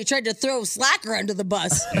you how he tried to throw Slacker under the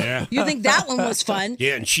bus. Yeah. You think that one was fun?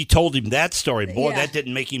 Yeah, and she told him that story. Boy, Yeah. that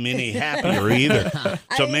didn't make him any happier either.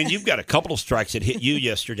 So, man, you've got a couple of strikes that hit you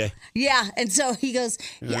yesterday. Yeah, and so he goes,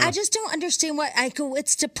 Yeah. I just don't understand why. I go,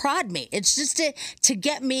 it's to prod me. It's just to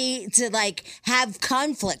get me to have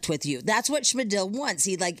conflict with you. That's what Schmidl wants.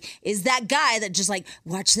 He is that guy that just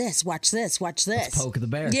watch this, watch this, watch this. Poke the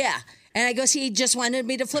bear. Yeah. And I guess he just wanted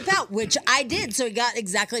me to flip out, which I did. So he got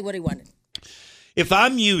exactly what he wanted. If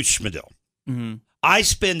I'm you, Schmidl, I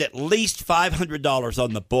spend at least $500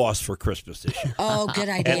 on the boss for Christmas this year. Oh, good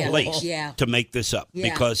idea. At least Yeah. to make this up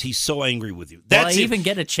Yeah. because he's so angry with you. Will That's I if- even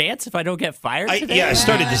get a chance if I don't get fired today? Yeah, I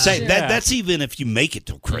started to say Yeah. that's even if you make it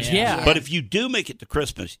to Christmas. Yeah. But if you do make it to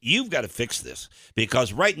Christmas, you've got to fix this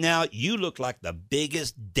because right now you look like the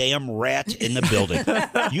biggest damn rat in the building.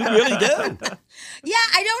 You really do. Yeah,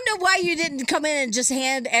 I don't know why you didn't come in and just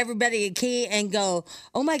hand everybody a key and go,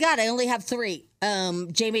 oh my God, I only have 3.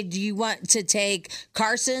 Jamie, do you want to take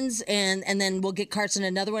Carson's and then we'll get Carson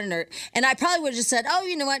another one? And I probably would have just said, oh,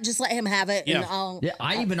 you know what, just let him have it. And Yeah,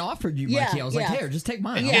 I even offered you my Yeah, key. I was like, yeah. here, just take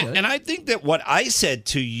mine. I'll Yeah, do it. and I think that what I said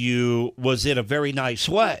to you was in a very nice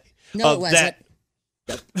way. No, it wasn't.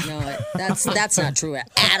 No, that's not true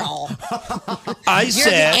at all. I You're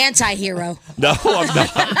said the anti-hero. No, I'm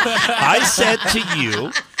not. I said to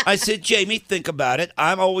you, I said, Jamie, think about it.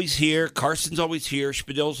 I'm always here. Carson's always here.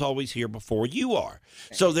 Schmidl's always here before you are.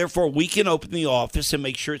 So therefore, we can open the office and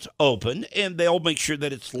make sure it's open, and they'll make sure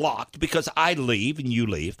that it's locked because I leave and you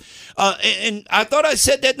leave. And I thought I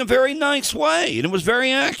said that in a very nice way, and it was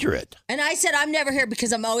very accurate. And I said, I'm never here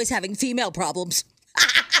because I'm always having female problems.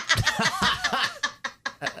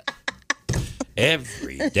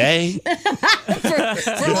 Every day. for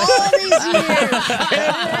all these years.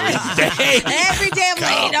 Every day I'm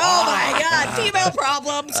late. Oh my God, female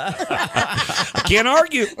problems. I can't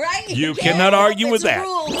argue. Right? You cannot argue with that.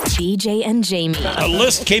 BJ and Jamie. A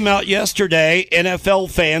list came out yesterday. NFL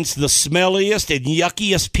fans, the smelliest and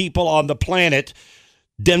yuckiest people on the planet.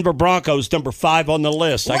 Denver Broncos, number 5 on the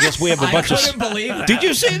list. I guess we have a bunch of. I couldn't believe that. Did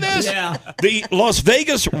you see this? Yeah. The Las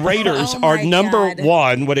Vegas Raiders are number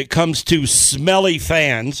 1 when it comes to smelly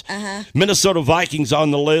fans. Minnesota Vikings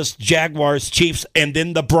on the list, Jaguars, Chiefs, and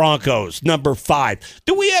then the Broncos, number 5.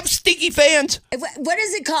 Do we have stinky fans? What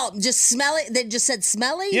is it called? Just smelly? They just said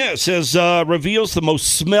smelly? Yeah, it says reveals the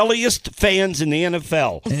most smelliest fans in the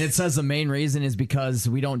NFL. And it says the main reason is because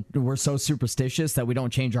we're so superstitious that we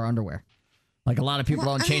don't change our underwear. Like a lot of people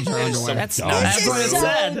don't change their underwear. That's dumb. not That's what it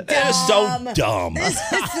said. That is so dumb. This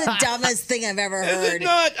is the dumbest thing I've ever Is it heard.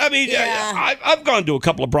 not? I mean, Yeah. I've gone to a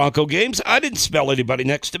couple of Bronco games. I didn't smell anybody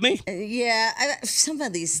next to me. Yeah, some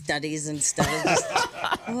of these studies and stuff, are just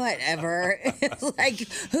whatever. Like,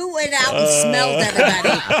 who went out and smelled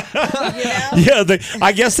everybody? You know? Yeah,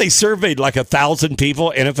 I guess they surveyed like 1,000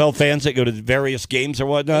 people, NFL fans that go to various games or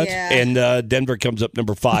whatnot, Yeah. and Denver comes up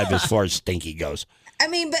number 5 as far as stinky goes. I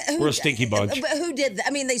mean, but who, We're a stinky bunch. But who did that? I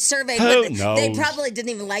mean, they surveyed, Who but knows? they probably didn't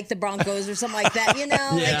even like the Broncos or something like that, you know?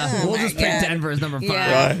 Yeah, like, oh we'll my just pick God. Denver as number 5.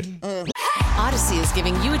 Yeah. Right. Odyssey is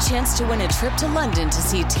giving you a chance to win a trip to London to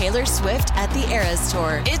see Taylor Swift at the Eras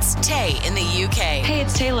Tour. It's Tay in the UK. Hey,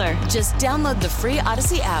 it's Taylor. Just download the free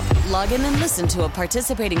Odyssey app, log in and listen to a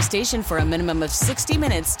participating station for a minimum of 60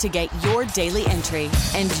 minutes to get your daily entry.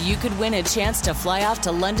 And you could win a chance to fly off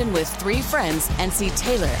to London with 3 friends and see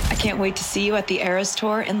Taylor. I can't wait to see you at the Eras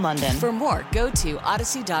Tour in London. For more, go to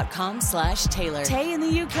odyssey.com/Taylor. Tay in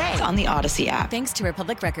the UK. It's on the Odyssey app. Thanks to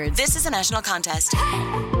Republic Records. This is a national contest.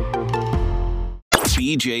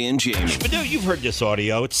 BJ and Jamie. But no, you've heard this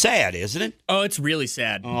audio. It's sad, isn't it? Oh, it's really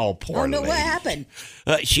sad. Oh, poor no, lady. what happened?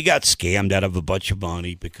 She got scammed out of a bunch of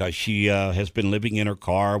money because she has been living in her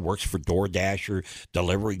car, works for DoorDasher,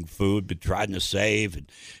 delivering food, been trying to save.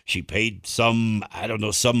 And she paid some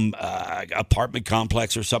apartment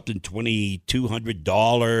complex or something,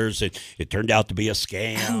 $2,200. And it turned out to be a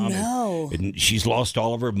scam. Oh, no. And she's lost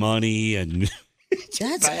all of her money and...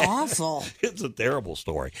 That's awful. It's a terrible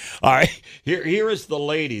story. All right, here is the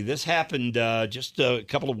lady. This happened just a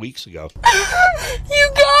couple of weeks ago.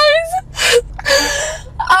 You guys,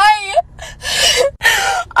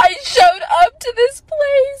 I showed up to this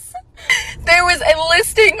place. There was a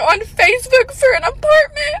listing on Facebook for an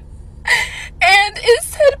apartment, and it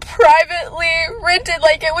said privately rented,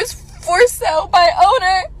 like it was for sale by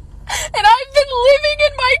owner. And I've been living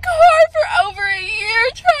in my car for over a year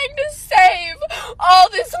trying to save all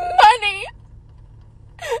this money.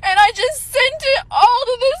 And I just sent it all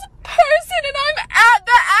to this person, and I'm at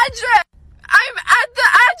the address.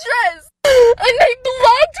 And they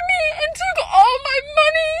blocked me and took all my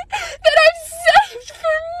money that I've saved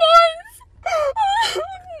for months.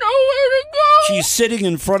 Nowhere to go. She's sitting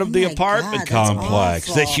in front of the apartment complex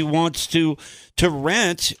awful. that she wants to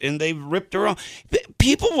rent, and they ripped her off.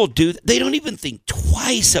 People will do that. They don't even think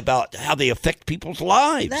twice about how they affect people's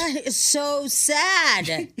lives. That is so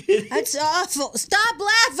sad. That's awful. Stop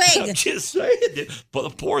laughing. I'm just saying. But the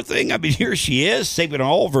poor thing, I mean, here she is saving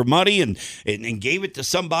all of her money and gave it to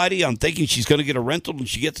somebody. I'm thinking she's going to get a rental, and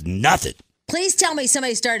she gets nothing. Please tell me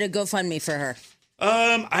somebody started a GoFundMe for her.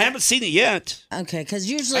 I haven't seen it yet. Okay, because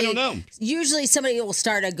usually I don't know. Usually somebody will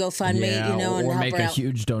start a GoFundMe, and or help make her a out.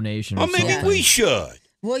 huge donation. Oh, or maybe something. we should.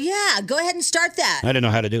 Well, yeah, go ahead and start that. I don't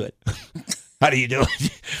know how to do it. How do you do it?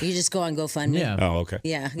 You just go on GoFundMe. Yeah. Oh, okay.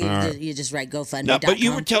 Yeah, you just write GoFundMe.com. No, but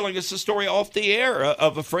you were telling us a story off the air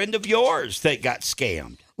of a friend of yours that got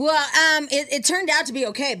scammed. Well, it turned out to be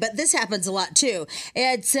okay, but this happens a lot too.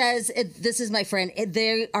 It says, this is my friend,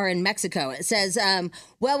 they are in Mexico. It says,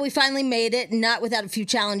 well, we finally made it, not without a few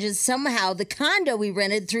challenges. Somehow the condo we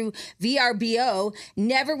rented through VRBO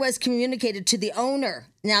never was communicated to the owner.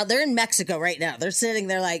 Now, they're in Mexico right now. They're sitting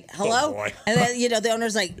there like, hello? Oh, boy. And then, the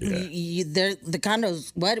owner's like, the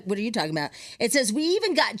condo's, what are you talking about? It says, we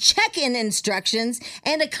even got check-in instructions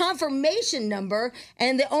and a confirmation number,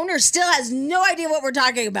 and the owner still has no idea what we're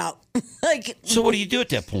talking about. So what do you do at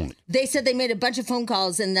that point? They said they made a bunch of phone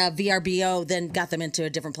calls, and VRBO then got them into a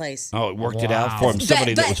different place. Oh, it worked it out for him.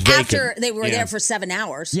 Somebody but that was vacant. after they were there for 7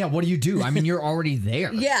 hours. Yeah, what do you do? I mean, you're already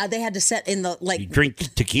there. Yeah, they had to set in the, You drink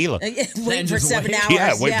tequila. wait for 7 hours.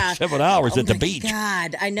 Yeah, wait for 7 hours at the my beach.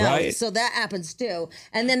 God, I know. Right? So that happens too.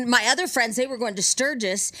 And then my other friends, they were going to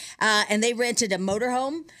Sturgis, and they rented a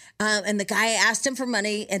motorhome. And the guy asked him for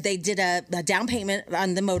money, and they did a down payment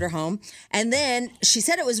on the motorhome. And then she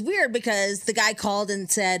said it was weird because the guy called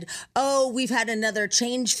and said, "Oh, we've had another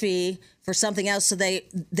change fee for something else," so they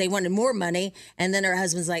wanted more money. And then her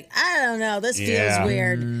husband's like, "I don't know, this feels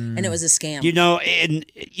weird," and it was a scam. And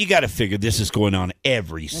you got to figure this is going on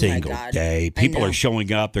every single day. People are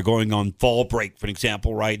showing up. They're going on fall break, for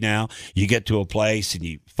example, right now. You get to a place and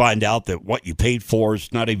you find out that what you paid for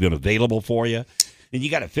is not even available for you. And you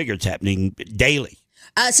got to figure it's happening daily.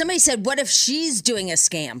 Somebody said, "What if she's doing a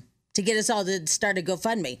scam to get us all to start a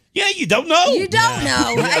GoFundMe?" Yeah, you don't know. You don't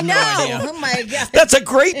know. I know. Oh my God. That's a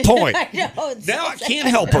great point. I know. Now I can't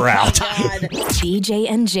help her out. BJ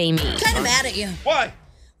and Jamie. Kind of mad at you. Why?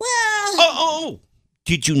 Well. Oh.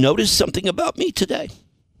 Did you notice something about me today?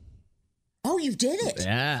 Oh, you did it.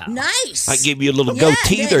 Yeah. Nice. I gave you a little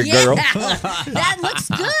goatee there, girl. That looks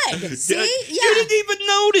good. See? Yeah. You didn't even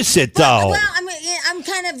notice it, though. Well, I'm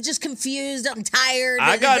kind of just confused. I'm tired.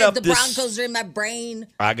 I got up the Broncos are in my brain.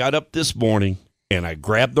 I got up this morning, and I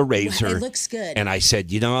grabbed the razor. It looks good. And I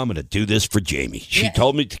said, I'm going to do this for Jamie. She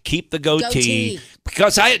told me to keep the goatee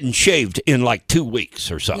because I hadn't shaved in like 2 weeks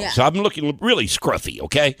or so. Yeah. So I'm looking really scruffy,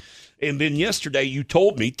 okay? And then yesterday you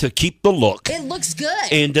told me to keep the look. It looks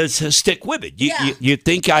good. And to stick with it. You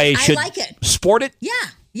think I should like it. Sport it?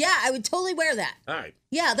 Yeah, I would totally wear that. All right.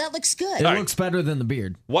 Yeah, that looks good. It looks better than the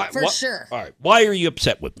beard. For sure. All right. Why are you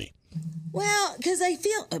upset with me? Well, because I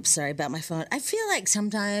feel... Oops, sorry about my phone. I feel like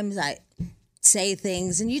sometimes say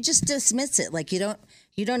things, and you just dismiss it like you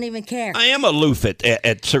don't even care. I am aloof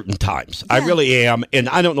at certain times. I really am, and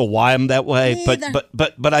I don't know why I'm that way.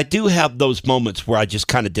 But I do have those moments where I just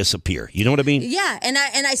kind of disappear. You know what I mean? Yeah, and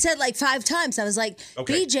I said like 5 times. I was like,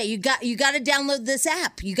 BJ, you got to download this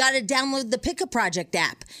app. You got to download the Pick a Project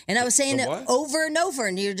app. And I was saying it over and over,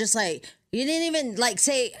 and you're just like, you didn't even like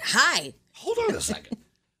say hi. Hold on a second.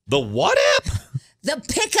 The what app? The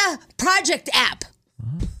Pick a Project app.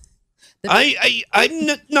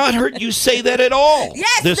 I not heard you say that at all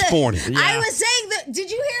this morning. I was saying that.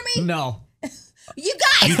 Did you hear me? No. You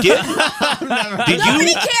guys. You did?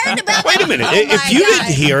 Nobody cared about Wait a minute. If you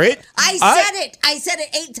didn't hear it. I said it. I said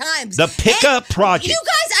it 8 times. The Pick-a Project. You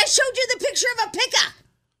guys, I showed you the picture of a Pick-a.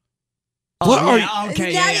 What are you?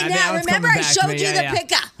 Okay, now remember I showed you the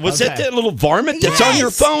Pick-a. Was that little varmint that's on your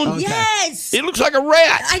phone? Okay. Yes. It looks like a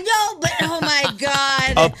rat. I know, but oh my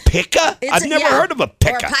God. A Pick-a? I've never heard of a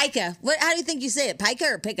Pick-a. Or a Pica. How do you think you say it? Pica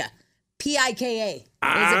or Pick-a? P-I-K-A. Is it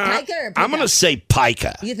Pica or Pica? I'm going to say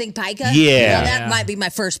Pica. You think Pica? Yeah. Well, that might be my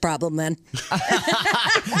first problem then.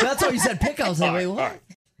 That's why you said Pica. I was like, wait, what? Right.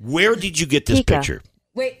 Where did you get this picture?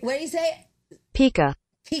 Wait, what do you say? Pica.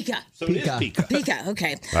 Pica. So it is Pica. Pica.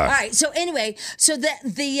 Okay. All right. So anyway, so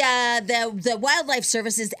the Wildlife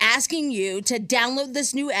Service is asking you to download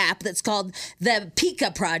this new app that's called the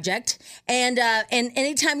Pica Project, and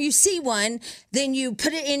anytime you see one, then you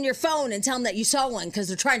put it in your phone and tell them that you saw one because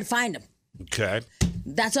they're trying to find them. Okay.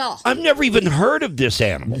 That's all. I've never even heard of this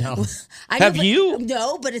animal. No. Have you?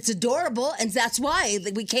 No, but it's adorable, and that's why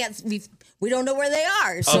we don't know where they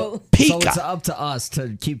are. So So it's up to us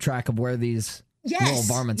to keep track of where these little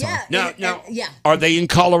varmints are. Now, are they in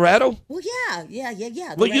Colorado? Well,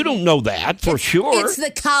 yeah. Well, you don't know that for sure. It's the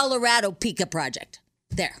Colorado Pica Project.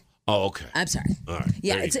 There. Oh, okay. I'm sorry. All right.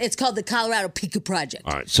 Yeah, it's called the Colorado Pica Project.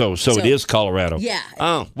 All right. So it is Colorado. Yeah.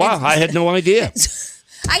 Oh, wow. I had no idea.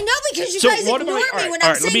 I know because you guys ignore me when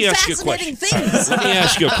I'm saying fascinating things. Let me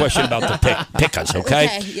ask you a question about the Picas,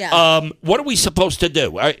 okay? Yeah. What are we supposed to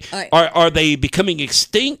do? Are they becoming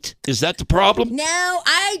extinct? Is that the problem? No,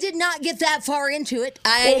 I did not get that far into it.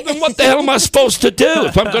 Well, then what the hell am I supposed to do?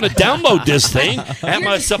 If I'm going to download this thing, am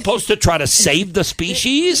I supposed to try to save the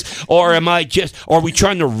species? Or are we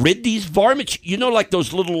trying to rid these varmints? You know, like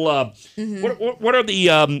those little, what are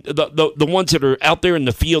the ones that are out there in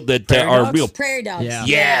the field that are real? Prairie dogs.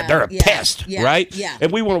 Yeah, they're a pest, right? Yeah.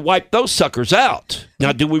 And we want to wipe those suckers out.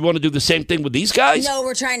 Now, do we want to do the same thing with these guys? No,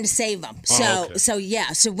 we're trying to save them. So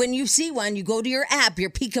when you see one, you go to your app, your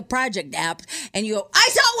Pica Project app, and you go, I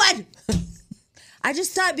saw one! I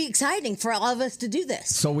just thought it'd be exciting for all of us to do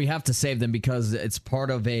this. So we have to save them because it's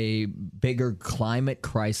part of a bigger climate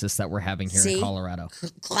crisis that we're having here in Colorado.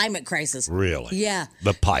 Climate crisis. Really? Yeah.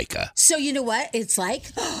 The Pica. So you know what? It's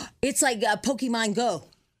like Pokemon Go.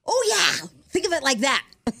 Oh, yeah. Think of it like that.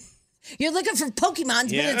 You're looking for Pokemons,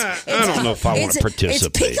 but it's I don't know if I want to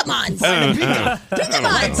participate. It's Pikemons.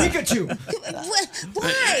 Pikemons. Pikachu.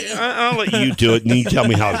 Why? I'll let you do it, and you tell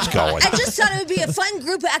me how it's going. I just thought it would be a fun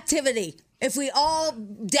group activity if we all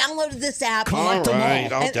downloaded this app. All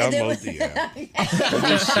right, I'll download the app. Let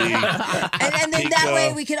me see. And then that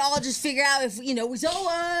way we could all just figure out if we saw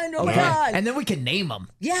one. Oh my God! And then we can name them.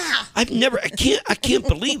 Yeah. I can't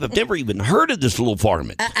believe I've never even heard of this little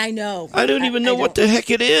varmint. I know. I don't even know what the heck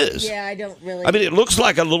it is. Yeah, I don't really. I mean, it looks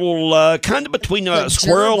like a little kind of between a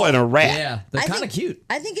squirrel and a rat. Yeah, they're kind of cute.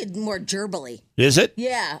 I think it's more gerbily. Is it?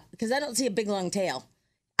 Yeah, because I don't see a big long tail.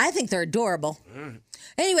 I think they're adorable.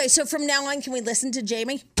 Anyway, so from now on, can we listen to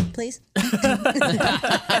Jamie, please?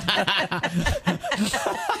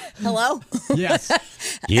 Hello? Yes.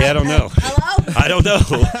 Yeah, I don't know. Hello? I don't know.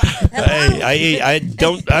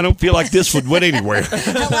 I don't feel like this would win anywhere.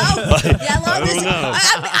 Hello? I don't know.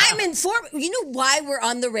 I'm informed. You know why we're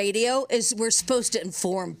on the radio is we're supposed to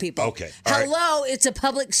inform people. Okay. All right. Hello, it's a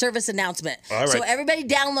public service announcement. All right. So everybody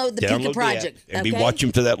download the Pica Project. And be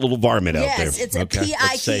watching for that little varmint out there. Yes, it's a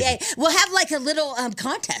P-I-K-A. We'll have like a little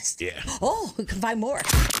contest. Yeah. Oh, we can find more.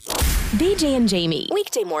 BJ and Jamie.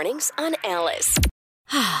 Weekday mornings on Alice.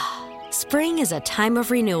 Spring is a time of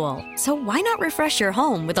renewal, so why not refresh your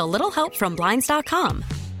home with a little help from Blinds.com?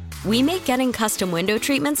 We make getting custom window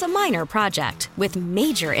treatments a minor project with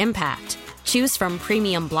major impact. Choose from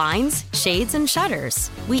premium blinds, shades, and shutters.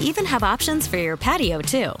 We even have options for your patio,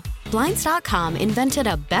 too. Blinds.com invented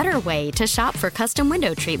a better way to shop for custom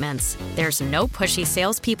window treatments. There's no pushy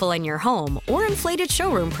salespeople in your home or inflated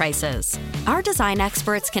showroom prices. Our design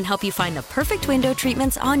experts can help you find the perfect window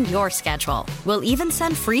treatments on your schedule. We'll even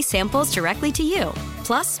send free samples directly to you.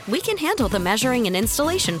 Plus, we can handle the measuring and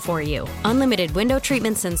installation for you. Unlimited window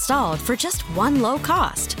treatments installed for just one low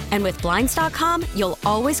cost. And with Blinds.com, you'll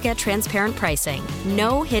always get transparent pricing.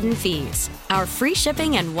 No hidden fees. Our free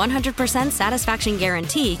shipping and 100% satisfaction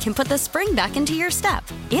guarantee can put the spring back into your step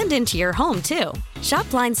and into your home, too. Shop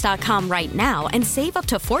Blinds.com right now and save up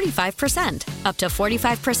to 45%. Up to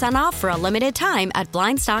 45% off for a limited time at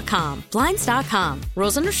Blinds.com. Blinds.com.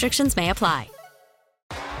 Rules and restrictions may apply.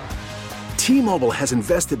 T-Mobile has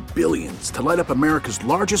invested billions to light up America's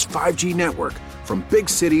largest 5G network, from big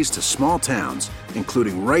cities to small towns,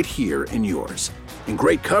 including right here in yours. And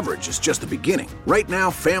great coverage is just the beginning. Right now,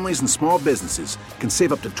 families and small businesses can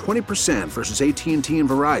save up to 20% versus AT&T and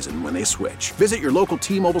Verizon when they switch. Visit your local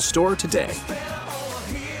T-Mobile store today.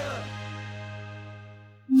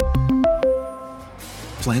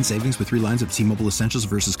 Plan savings with 3 lines of T-Mobile Essentials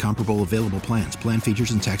versus comparable available plans. Plan features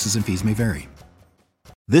and taxes and fees may vary.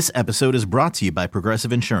 This episode is brought to you by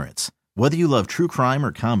Progressive Insurance. Whether you love true crime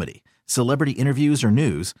or comedy, celebrity interviews or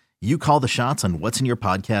news, you call the shots on what's in your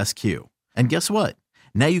podcast queue. And guess what?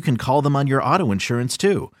 Now you can call them on your auto insurance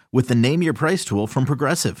too, with the Name Your Price tool from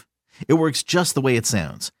Progressive. It works just the way it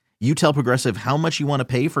sounds. You tell Progressive how much you want to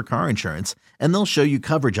pay for car insurance, and they'll show you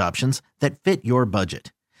coverage options that fit your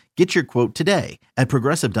budget. Get your quote today at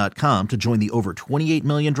Progressive.com to join the over 28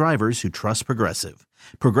 million drivers who trust Progressive.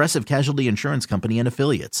 Progressive Casualty Insurance Company and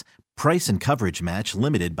Affiliates. Price and coverage match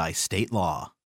limited by state law.